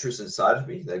an interest inside of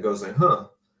me that goes like, huh,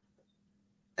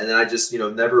 and then I just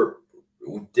never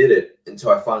did it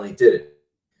until I finally did it.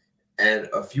 And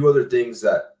a few other things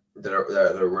that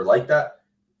were like that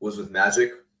was with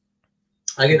magic.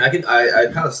 I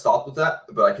kind of stopped with that,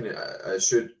 but I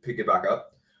should pick it back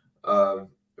up. Um,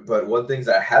 but one things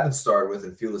that I haven't started with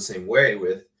and feel the same way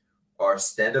with are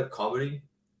stand up comedy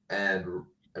and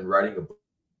writing a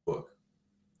book.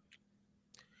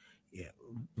 Yeah,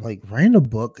 like writing a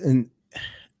book, and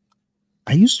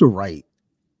I used to write,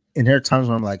 and there are times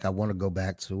where I'm like, I want to go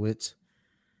back to it.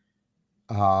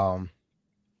 Um,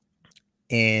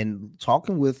 and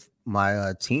talking with my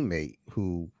teammate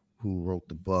who wrote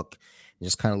the book, and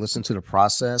just kind of listen to the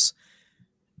process.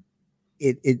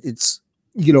 It's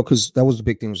because that was the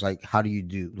big thing, was like, how do you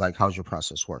do, like, how's your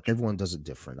process work? Everyone does it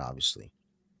different, obviously.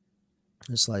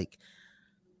 It's like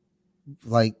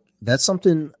that's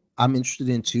something I'm interested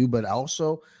in too, but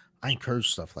also I encourage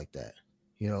stuff like that.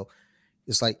 You know,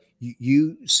 it's like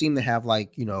you seem to have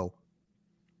like,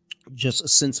 just a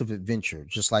sense of adventure,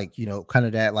 just like, kind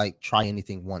of that like try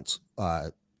anything once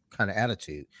kind of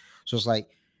attitude. So it's like,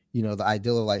 the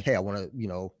ideal of like, hey, I want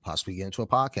to, possibly get into a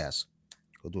podcast,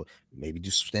 go do it. Maybe do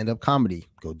stand up comedy,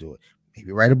 go do it.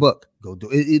 Maybe write a book. Go do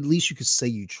it. At least you could say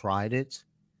you tried it.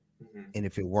 Mhm. And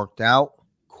if it worked out,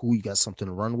 cool, you got something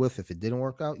to run with. If it didn't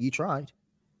work out, you tried.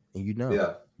 And you know.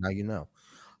 Yeah. Now you know.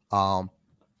 Um,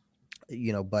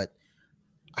 but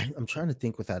I'm trying to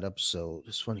think with that episode.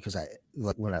 It's funny because I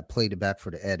like when I played it back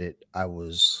for the edit, I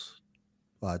was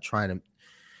trying to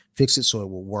fix it so it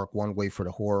will work one way for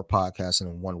the horror podcast and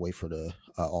then one way for the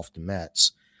off the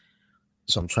mats.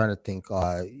 So I'm trying to think.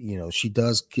 She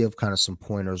does give kind of some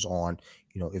pointers on,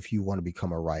 if you want to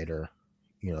become a writer,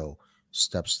 you know,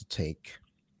 steps to take,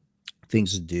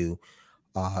 things to do,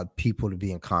 people to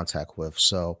be in contact with.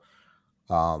 So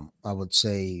I would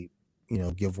say,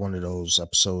 give one of those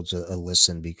episodes a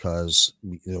listen because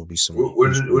there'll be some useful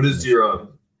What is information. your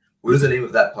what is the name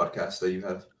of that podcast that you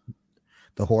have?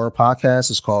 The horror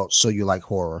podcast is called So You Like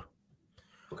Horror.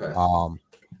 Okay. I'll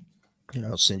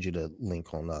send you the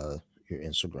link on your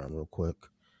Instagram real quick.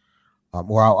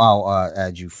 Or I'll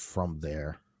add you from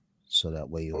there, so that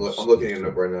way I'm you'll. looking it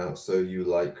up right now. So you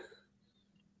like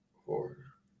horror?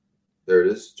 There it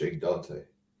is, Jake Dante.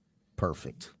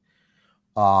 Perfect.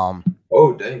 Oh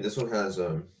dang, this one has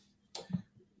a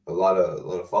lot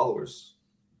of followers.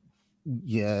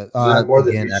 Yeah. Does it have more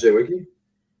than Again, BJ Wiki?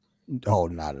 oh,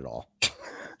 not at all.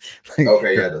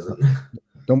 Okay, yeah, it doesn't.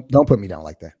 Don't put me down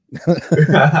like that.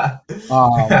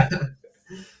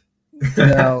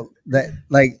 No,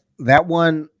 that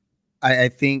one, I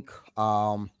think,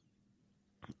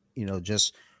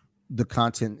 just the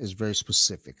content is very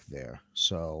specific there.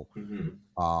 So, Mhm.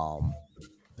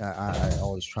 I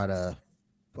always try to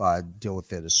deal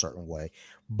with it a certain way.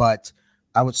 But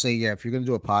I would say, yeah, if you're going to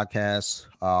do a podcast,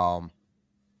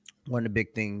 one of the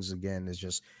big things again is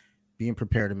just being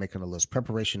prepared and making a list.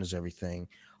 Preparation is everything.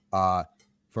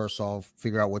 First off,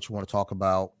 figure out what you want to talk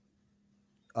about.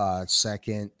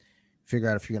 Second, figure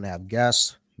out if you're going to have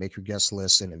guests. Make your guest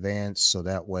list in advance, so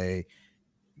that way,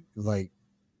 like,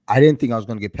 I didn't think I was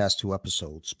going to get past 2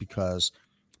 episodes because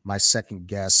my second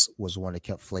guest was the one that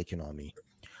kept flaking on me.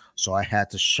 So I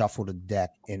had to shuffle the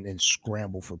deck and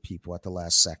scramble for people at the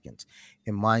last second.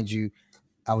 And mind you,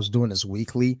 I was doing this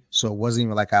weekly, so it wasn't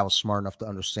even like I was smart enough to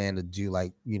understand to do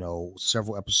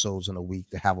several episodes in a week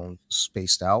to have them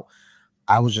spaced out.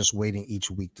 I was just waiting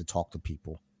each week to talk to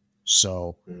people.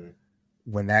 So Mhm.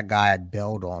 when that guy had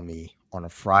bailed on me on a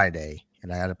Friday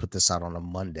and I had to put this out on a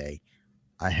Monday,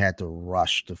 I had to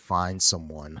rush to find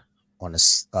someone on a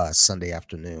Sunday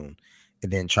afternoon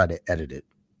and then try to edit it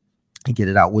and get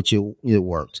it out, which it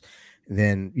worked.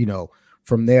 Then,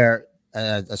 from there,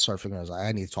 I started figuring out,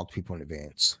 I need to talk to people in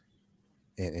advance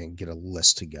and get a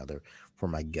list together for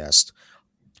my guest.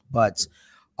 But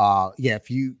yeah, if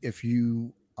you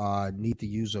need to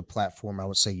use a platform, I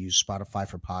would say use Spotify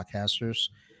for podcasters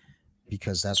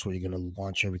because that's where you're going to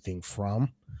launch everything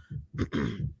from.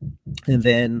 And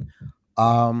then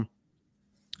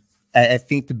I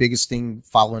think the biggest thing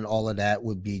following all of that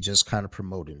would be just kind of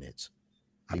promoting it.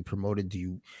 How you promote it? Do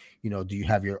you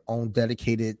have your own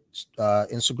dedicated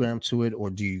Instagram to it, or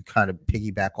do you kind of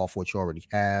piggyback off what you already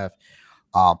have?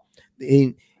 Um,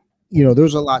 and,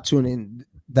 there's a lot to it, and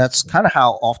that's kind of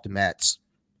how Off the Mats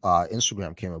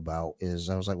Instagram came about. Is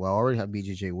I was like, well, I already have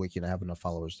BJJ Wiki, and I have enough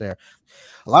followers there.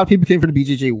 A lot of people came from the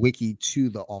BJJ Wiki to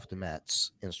the Off the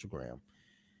Mats Instagram,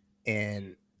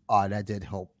 and that did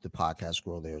help the podcast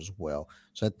grow there as well.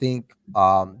 So I think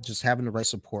just having the right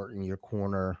support in your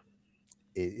corner,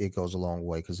 it goes a long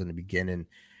way. Because in the beginning,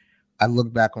 I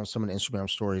looked back on some of the Instagram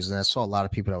stories and I saw a lot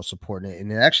of people that was supporting it,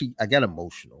 and I got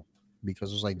emotional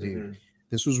because it was like, dude, Mhm.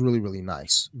 this was really, really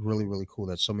nice, really, really cool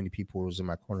that so many people was in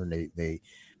my corner. And they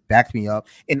backed me up,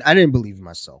 and I didn't believe in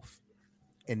myself,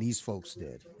 and these folks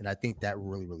did, and I think that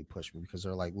really, really pushed me because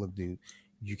they're like, look, dude,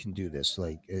 you can do this.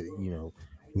 Like,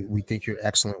 we think you're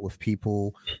excellent with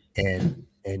people, and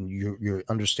you're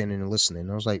understanding and listening.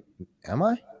 And I was like, am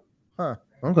I? Huh?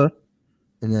 Okay.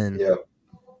 And then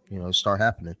Yeah. start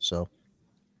happening. So,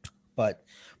 but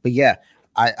yeah,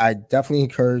 I definitely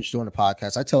encourage doing a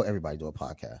podcast. I tell everybody to do a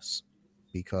podcast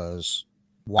because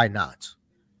why not?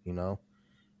 You know,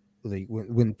 like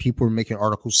when people are making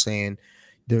articles saying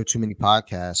there are too many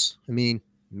podcasts. I mean,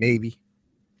 maybe,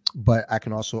 but I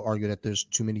can also argue that there's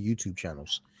too many YouTube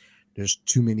channels. There's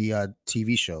too many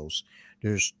TV shows.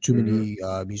 There's too Mhm.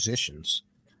 many musicians.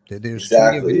 There's too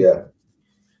many Exactly. video, Yeah.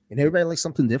 and everybody likes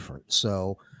something different.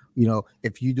 So,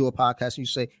 if you do a podcast and you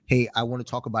say, "Hey, I want to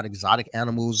talk about exotic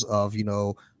animals of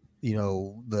the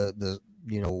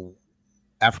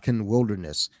African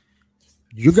wilderness,"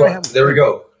 you're gonna have a There we fan.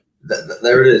 go.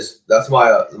 There it is. That's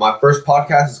my first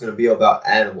podcast is going to be about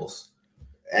animals,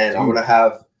 and Dude. I'm gonna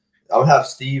have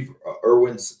Steve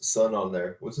Irwin's son on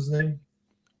there. What's his name?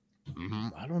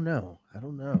 I don't know. I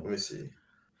don't Let know. me see.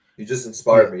 You just Yeah,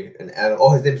 inspired me. And Adam.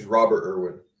 Oh, his name's Robert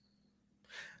Irwin.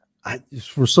 I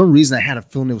for some reason I had a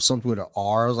feeling it was something with an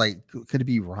R. I was like, could it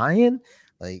be Ryan?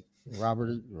 Like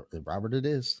Robert, Robert, it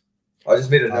is. I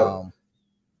just made a note. Um,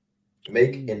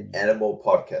 Make an ooh, animal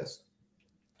podcast.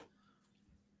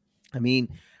 I mean,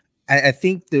 I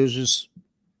think there's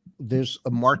a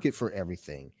market for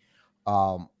everything.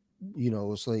 Um,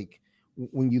 it's like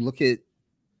when you look at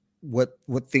what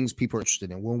things people are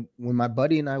interested in. When my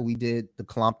buddy and I we did the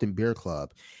Colompton Beer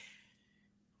Club,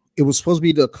 it was supposed to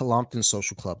be the Colompton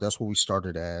Social Club. That's what we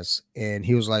started as. And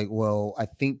he was like, "Well, I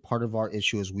think part of our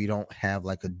issue is we don't have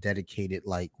like a dedicated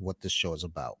like what this show is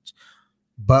about.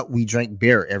 But we drank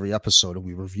beer every episode and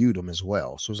we reviewed them as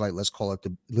well. So it was like, let's call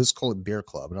it Beer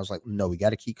Club." And I was like, "No, we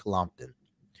got to keep Colompton.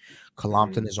 Mm-hmm.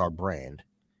 Colompton is our brand."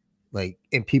 Like,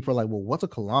 and people are like, "Well, what's a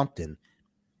Colompton?"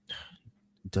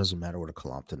 It doesn't matter what a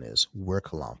Colompton is. We're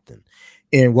Colompton.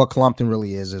 And what Colompton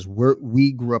really is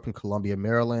we grew up in Columbia,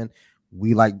 Maryland.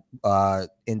 We like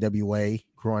NWA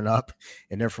growing up,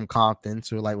 and they're from Compton.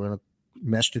 So we're gonna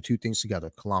mesh the two things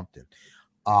together, Colompton.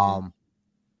 Mm-hmm. Um,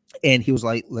 and he was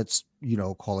like, let's,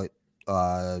 call it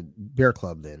Bear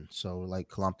Club then. So like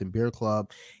Colompton Bear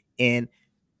Club. And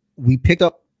we picked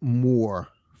up more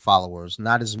followers,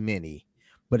 not as many,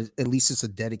 but at least it's a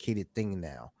dedicated thing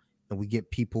now. And we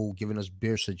get people giving us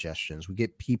beer suggestions. We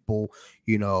get people,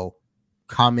 you know,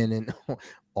 commenting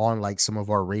on like some of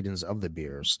our ratings of the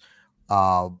beers.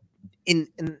 Uh, and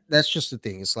that's just the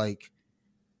thing. It's like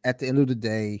at the end of the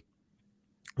day,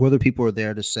 whether people are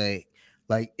there to say,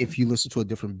 like, if you listen to a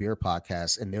different beer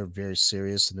podcast and they're very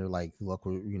serious and they're like, look,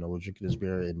 we're drinking this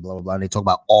beer and blah blah blah, and they talk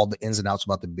about all the ins and outs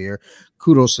about the beer,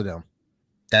 kudos to them.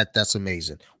 That's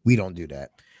amazing. We don't do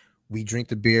that. We drink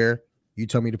the beer. You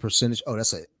tell me the percentage. Oh,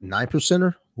 that's a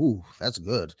 9%er. Ooh, that's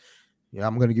good. Yeah,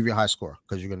 I'm going to give you a high score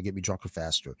because you're going to get me drunker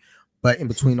faster. But in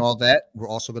between all that, we're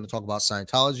also going to talk about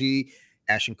Scientology,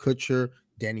 Ashton Kutcher,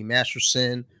 Danny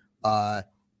Masterson, uh,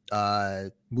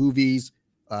 movies,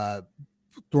 uh,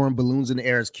 throwing balloons in the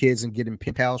air as kids and getting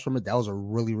pen pals from it. That was a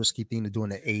really risky thing to do in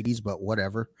the 80s, but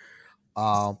whatever.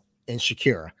 And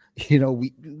Shakira,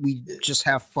 we just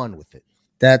have fun with it.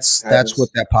 That's what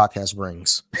Happens. that podcast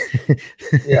brings.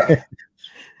 Yeah.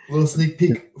 A little sneak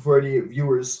peek for any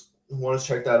viewers who want to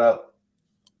check that out.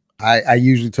 I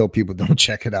usually tell people don't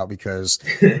check it out because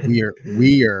we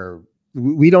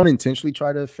don't intentionally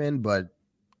try to offend, but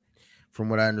from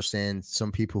what I understand,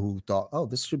 some people who thought, oh,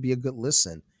 this should be a good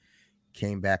listen,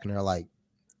 came back and they're like,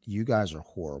 you guys are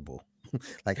horrible.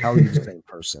 Like, how are you the same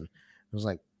person? I was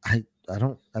like, I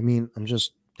don't. I mean, I'm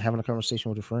just having a conversation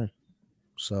with a friend,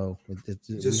 so we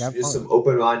have just fun. some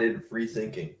open minded, free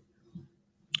thinking.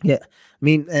 Yeah, I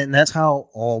mean, and that's how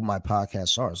all my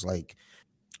podcasts are. It's like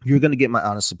you're gonna get my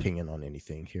honest opinion on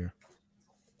anything here.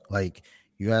 Like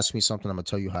you ask me something, I'm gonna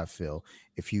tell you how I feel.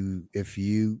 If you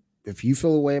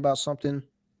feel a way about something,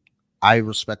 I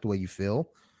respect the way you feel.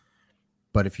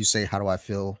 But if you say how do I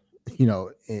feel,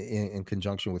 in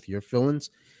conjunction with your feelings,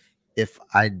 if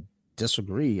I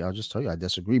disagree, I'll just tell you I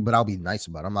disagree. But I'll be nice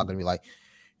about it. I'm not gonna be like,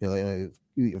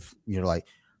 if you're like,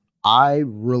 I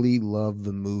really love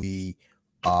the movie,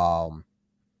 um,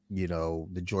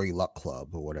 the Joy Luck Club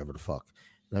or whatever the fuck.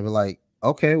 And I'd be like,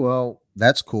 okay, well,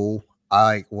 that's cool.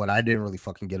 What I didn't really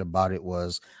fucking get about it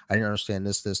was I didn't understand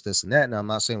this, and that. And I'm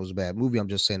not saying it was a bad movie. I'm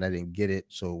just saying I didn't get it,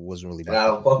 so it wasn't really And my I cup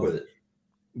don't of fuck tea. with it.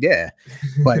 Yeah,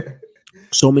 but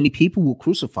so many people will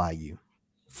crucify you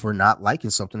for not liking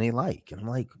something they like, and I'm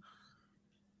like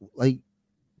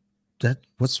that.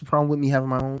 What's the problem with me having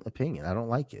my own opinion? I don't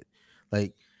like it.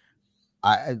 Like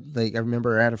I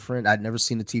remember I had a friend. I'd never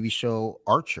seen the TV show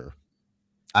Archer.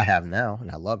 I have now,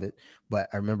 and I love it. But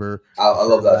I remember a I friend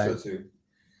love of that show mine. too.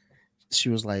 She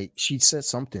was like, she said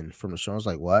something from the show. I was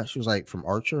like, what? She was like, from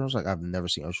Archer. I was like, I've never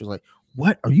seen Archer. She was like,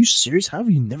 what? Are you serious? How have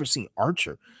you never seen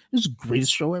Archer? This is the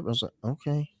greatest show ever. I was like,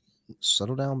 okay,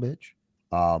 settle down, bitch.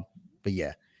 Um, but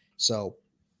yeah, so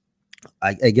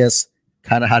I guess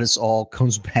kind of how this all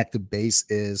comes back to base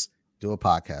is do a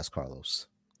podcast, Carlos.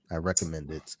 I recommend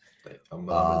it. Like, Um,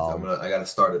 I gotta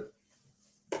start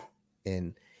it.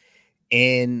 and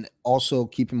and also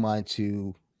keep in mind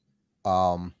to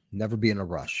never be in a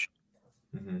rush.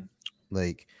 Mm-hmm.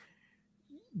 Like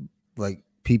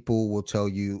people will tell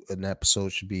you an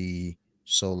episode should be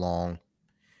so long.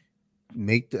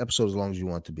 Make the episode as long as you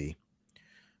want it to be.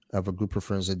 I have a group of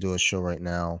friends that do a show right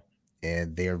now,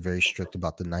 and they are very strict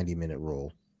about the 90-minute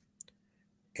rule.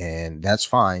 And that's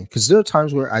fine because there are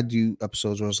times where I do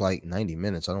episodes where it's like 90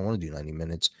 minutes. I don't want to do 90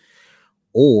 minutes.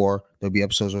 Or there'll be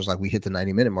episodes where it's like we hit the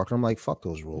 90-minute mark, and I'm like, fuck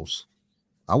those rules.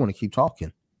 I want to keep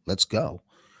talking. Let's go.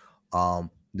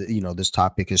 this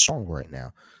topic is strong right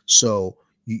now. So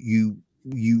you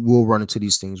will run into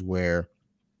these things where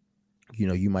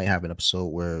you might have an episode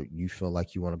where you feel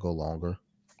like you want to go longer.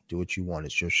 Do what you want.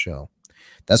 It's your show.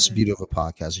 That's the Mhm. beauty of a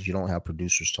podcast is you don't have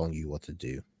producers telling you what to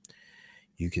do.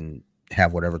 You can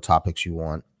have whatever topics you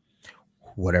want,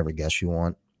 whatever guests you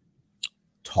want,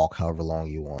 talk however long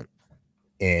you want,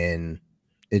 and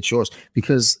it's yours.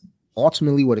 Because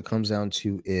ultimately, what it comes down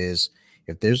to is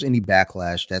if there's any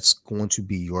backlash, that's going to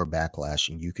be your backlash,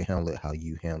 and you can handle it how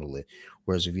you handle it.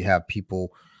 Whereas if you have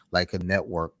people like a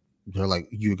network, they're like,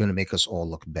 "You're going to make us all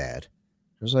look bad."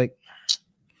 It's like, you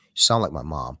sound like my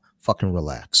mom. Fucking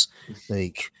relax.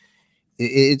 Like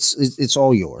it's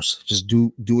all yours. Just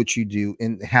do what you do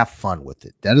and have fun with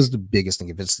it. That is the biggest thing.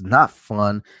 If it's not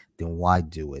fun, then why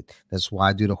do it? That's why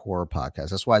I do the horror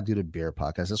podcast. That's why I do the beer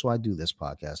podcast. That's why I do this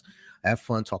podcast. I have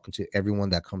fun talking to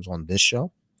everyone that comes on this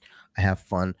show. I have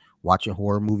fun watching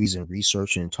horror movies and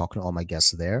researching and talking to all my guests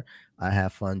there. I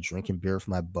have fun drinking beer with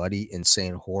my buddy and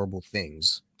saying horrible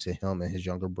things to him and his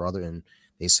younger brother, and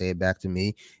they say it back to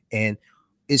me. And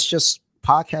it's just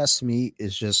podcast to me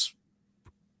is just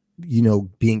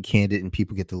being candid, and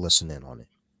people get to listen in on it.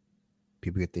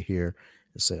 People get to hear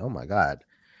and say, "Oh my God,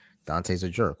 Dante's a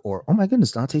jerk," or "Oh my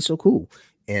goodness, Dante's so cool."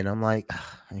 And I'm like,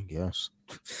 I guess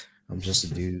I'm just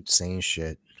a dude saying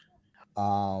shit.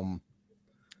 Um,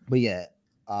 but yeah,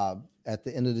 at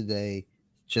the end of the day,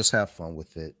 just have fun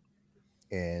with it,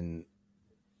 and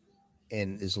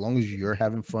as long as you're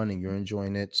having fun and you're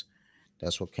enjoying it,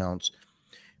 that's what counts.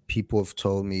 People have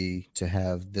told me to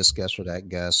have this guest or that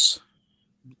guest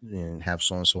and have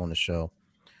so and so on the show.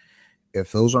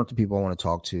 If those aren't the people I want to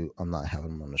talk to, I'm not having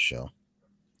them on the show.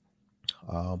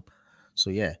 Um, so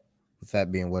yeah, with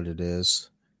that being what it is,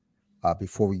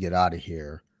 before we get out of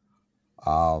here,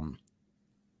 um,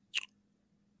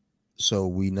 so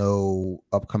we know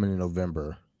upcoming in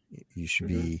November, you should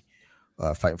Mhm. be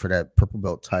fighting for that purple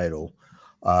belt title.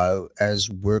 As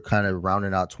we're kind of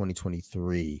rounding out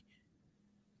 2023,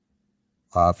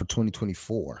 for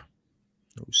 2024,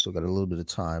 we still got a little bit of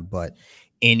time, but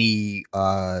any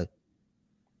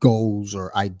goals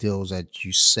or ideals that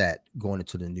you set going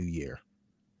into the new year?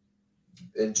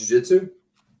 In jiu-jitsu.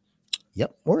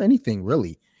 Yep, or anything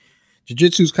really.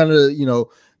 Jiu-jitsu is kind of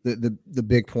the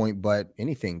big point, but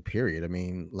anything period. I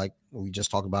mean, like we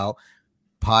just talked about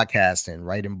podcasting,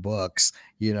 writing books,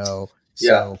 Yeah,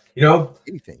 so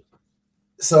anything.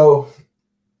 so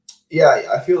yeah,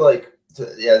 I feel like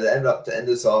to end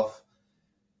this off,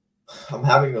 I'm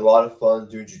having a lot of fun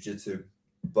doing jiu-jitsu,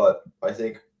 but I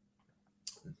think,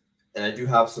 and I do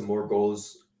have some more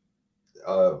goals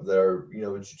that are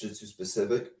jiu-jitsu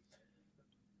specific,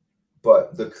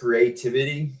 but the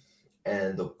creativity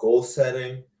and the goal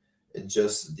setting and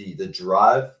just the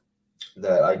drive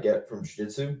that I get from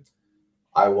jiu-jitsu,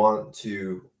 I want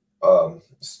to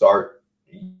start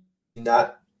using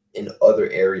that in other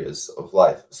areas of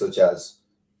life, such as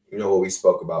what we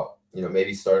spoke about.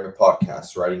 Maybe starting a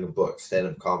podcast, writing a book,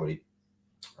 stand-up comedy.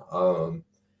 Um,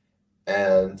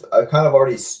 and I've kind of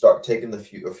already start taking a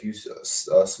few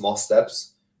small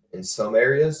steps in some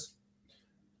areas.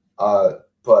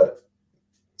 But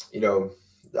you know,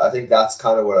 I think that's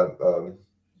kind of what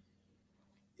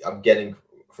I'm getting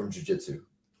from jujitsu.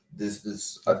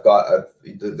 This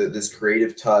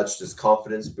creative touch, this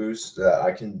confidence boost that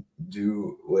I can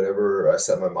do whatever I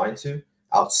set my mind to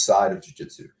outside of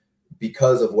jujitsu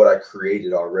because of what I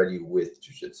created already with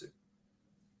jujitsu.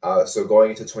 So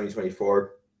going into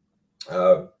 2024,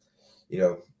 uh, you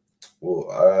know,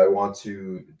 well, I want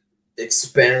to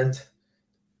expand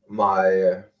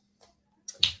my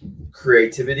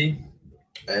creativity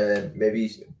and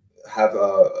maybe have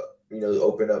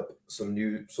open up some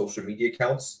new social media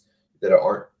accounts that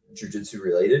aren't jujitsu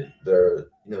related. They're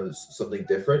something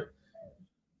different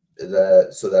that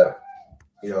so that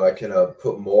I can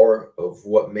put more of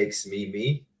what makes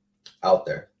me out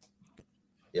there.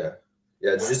 Yeah,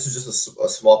 yeah. Jujitsu is just a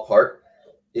small part.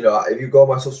 If you go on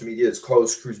my social media, it's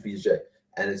Carlos Cruz BJ,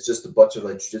 and it's just a bunch of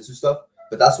like jujitsu stuff.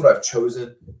 But that's what I've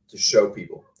chosen to show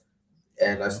people,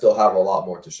 and I Yep. still have a lot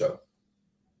more to show.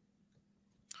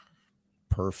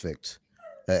 Perfect.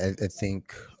 I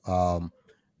think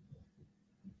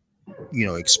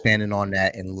expanding on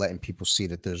that and letting people see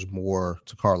that there's more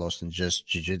to Carlos than just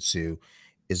jiu-jitsu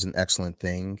is an excellent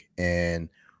thing. And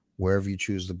wherever you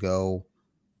choose to go,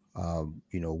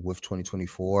 with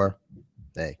 2024,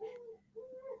 hey,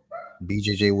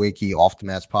 BJJ Wiki, Off the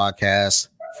Mats podcast,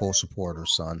 full supporter,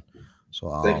 son.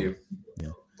 So, Thank you. yeah.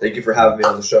 Thank you for having me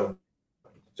on the show,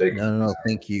 Jake. No.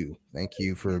 Thank you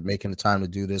for making the time to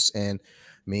do this. And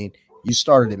I mean, you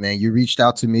started it, man. You reached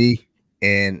out to me,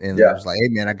 and Yeah. was like, "Hey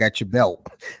man, I got your belt."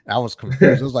 I was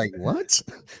confused. I was like, "What?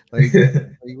 like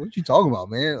what you talking about,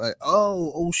 man?" Like,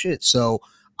 oh shit. So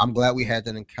I'm glad we had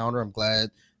that encounter. I'm glad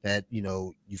that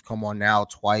you've come on now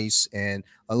twice, and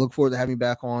I look forward to having you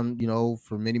back on.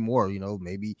 For many more.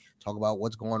 Maybe talk about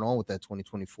what's going on with that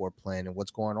 2024 plan and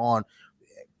what's going on.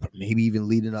 Maybe even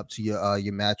leading up to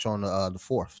your match on the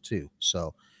fourth too.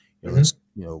 So let's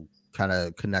Mhm. kind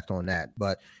of connect on that.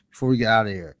 But before we get out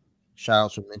of here, shout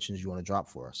outs or mentions you want to drop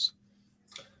for us.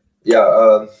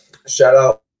 Yeah. Shout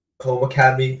out Home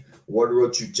Academy, One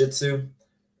Road Jiu Jitsu.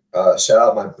 Shout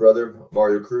out my brother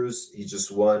Mario Cruz. He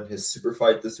just won his super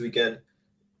fight this weekend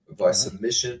by All right.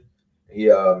 submission.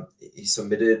 He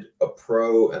submitted a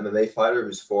pro MMA fighter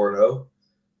who's 4-0.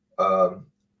 Um,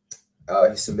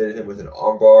 he submitted him with an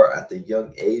armbar at the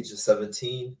young age of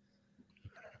 17.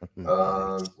 Nice.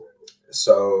 Um,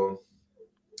 so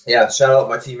yeah, shout out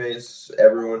my teammates,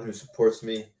 everyone who supports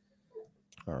me.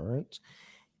 All right.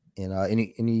 And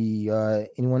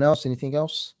anyone else? Anything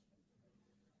else?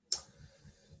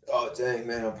 Oh dang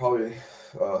man, I'm probably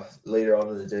later on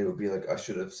in the day would be like I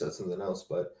should have said something else,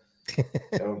 but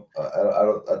I don't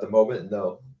at the moment.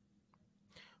 No.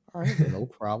 All right, no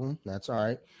problem. That's all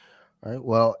right. All right.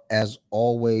 Well, as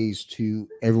always, to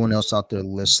everyone else out there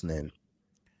listening,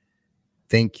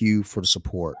 thank you for the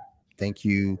support. Thank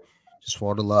you just for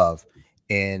all the love.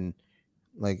 And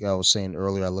like I was saying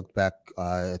earlier, I looked back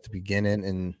at the beginning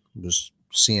and was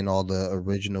seeing all the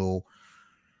original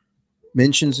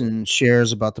mentions and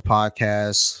shares about the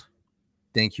podcast.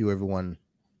 Thank you, everyone,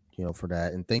 for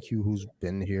that. And thank you who's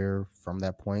been here from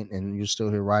that point and you're still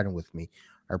here riding with me.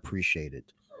 I appreciate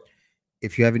it.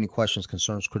 If you have any questions,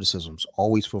 concerns, criticisms,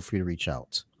 always feel free to reach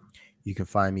out. You can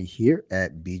find me here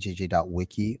at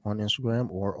bjj.wiki on Instagram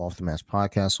or Off the Mask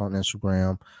Podcast on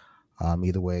Instagram.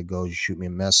 Either way it goes, you shoot me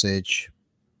a message.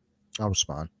 I'll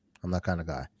respond. I'm that kind of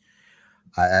guy.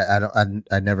 I don't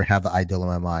I never have the ideal in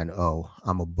my mind. Oh,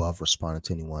 I'm above responding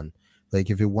to anyone. Like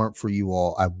if it weren't for you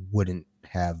all, I wouldn't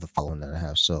have the following that I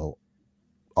have. So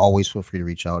always feel free to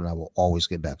reach out, and I will always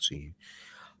get back to you.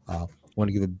 I want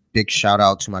to give a big shout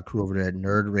out to my crew over there at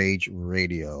Nerd Rage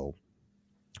Radio,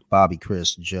 Bobby,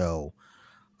 Chris, Joe.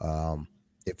 Um,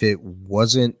 if it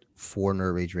wasn't for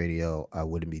Nerd Rage Radio, I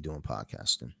wouldn't be doing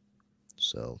podcasting.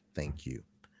 So thank you.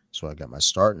 So I got my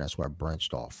start, and that's where I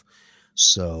branched off.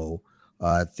 So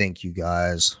thank you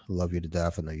guys. Love you to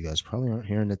death. I know you guys probably aren't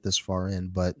hearing it this far in,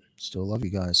 but still love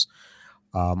you guys.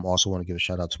 Also want to give a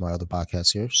shout out to my other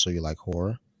podcast here. So you like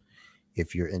horror.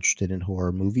 If you're interested in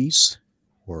horror movies,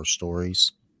 horror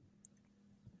stories,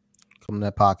 come to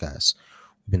that podcast.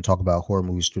 We've been talking about horror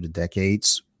movies through the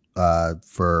decades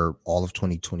for all of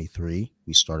 2023.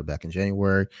 We started back in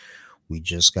January. We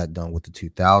just got done with the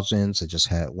 2000s. I just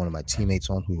had one of my teammates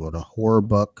on who wrote a horror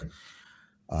book.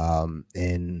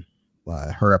 And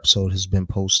her episode has been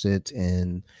posted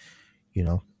and,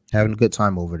 having a good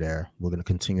time over there. We're going to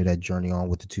continue that journey on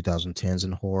with the 2010s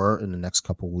in horror in the next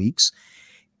couple of weeks.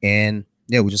 And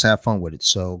yeah, we just have fun with it.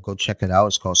 So go check it out.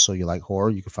 It's called So You Like Horror.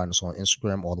 You can find us on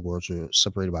Instagram. All the words are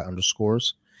separated by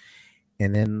underscores.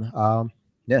 And then,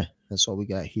 yeah, that's all we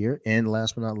got here. And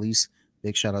last but not least,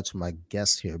 big shout out to my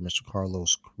guest here, Mr.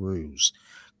 Carlos Cruz.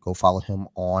 Go follow him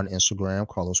on Instagram,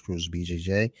 Carlos Cruz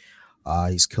BJJ.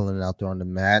 He's killing it out there on the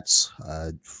mats.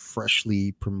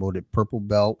 Freshly promoted purple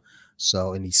belt.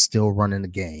 So, and he's still running the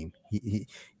game. He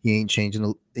ain't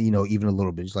changing, even a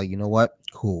little bit. He's like, you know what?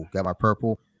 Cool. Got my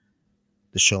purple.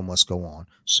 The show must go on.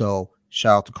 So,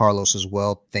 shout out to Carlos as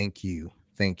well. Thank you.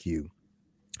 Thank you.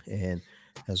 And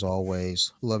as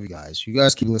always, love you guys. You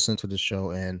guys keep listening to the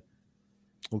show and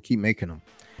we'll keep making them.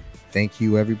 Thank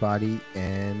you, everybody.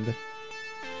 And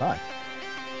bye.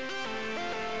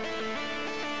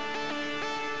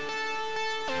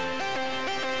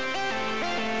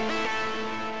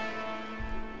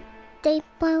 They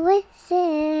were with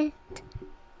it.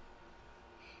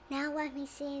 Now let me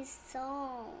sing a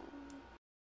song.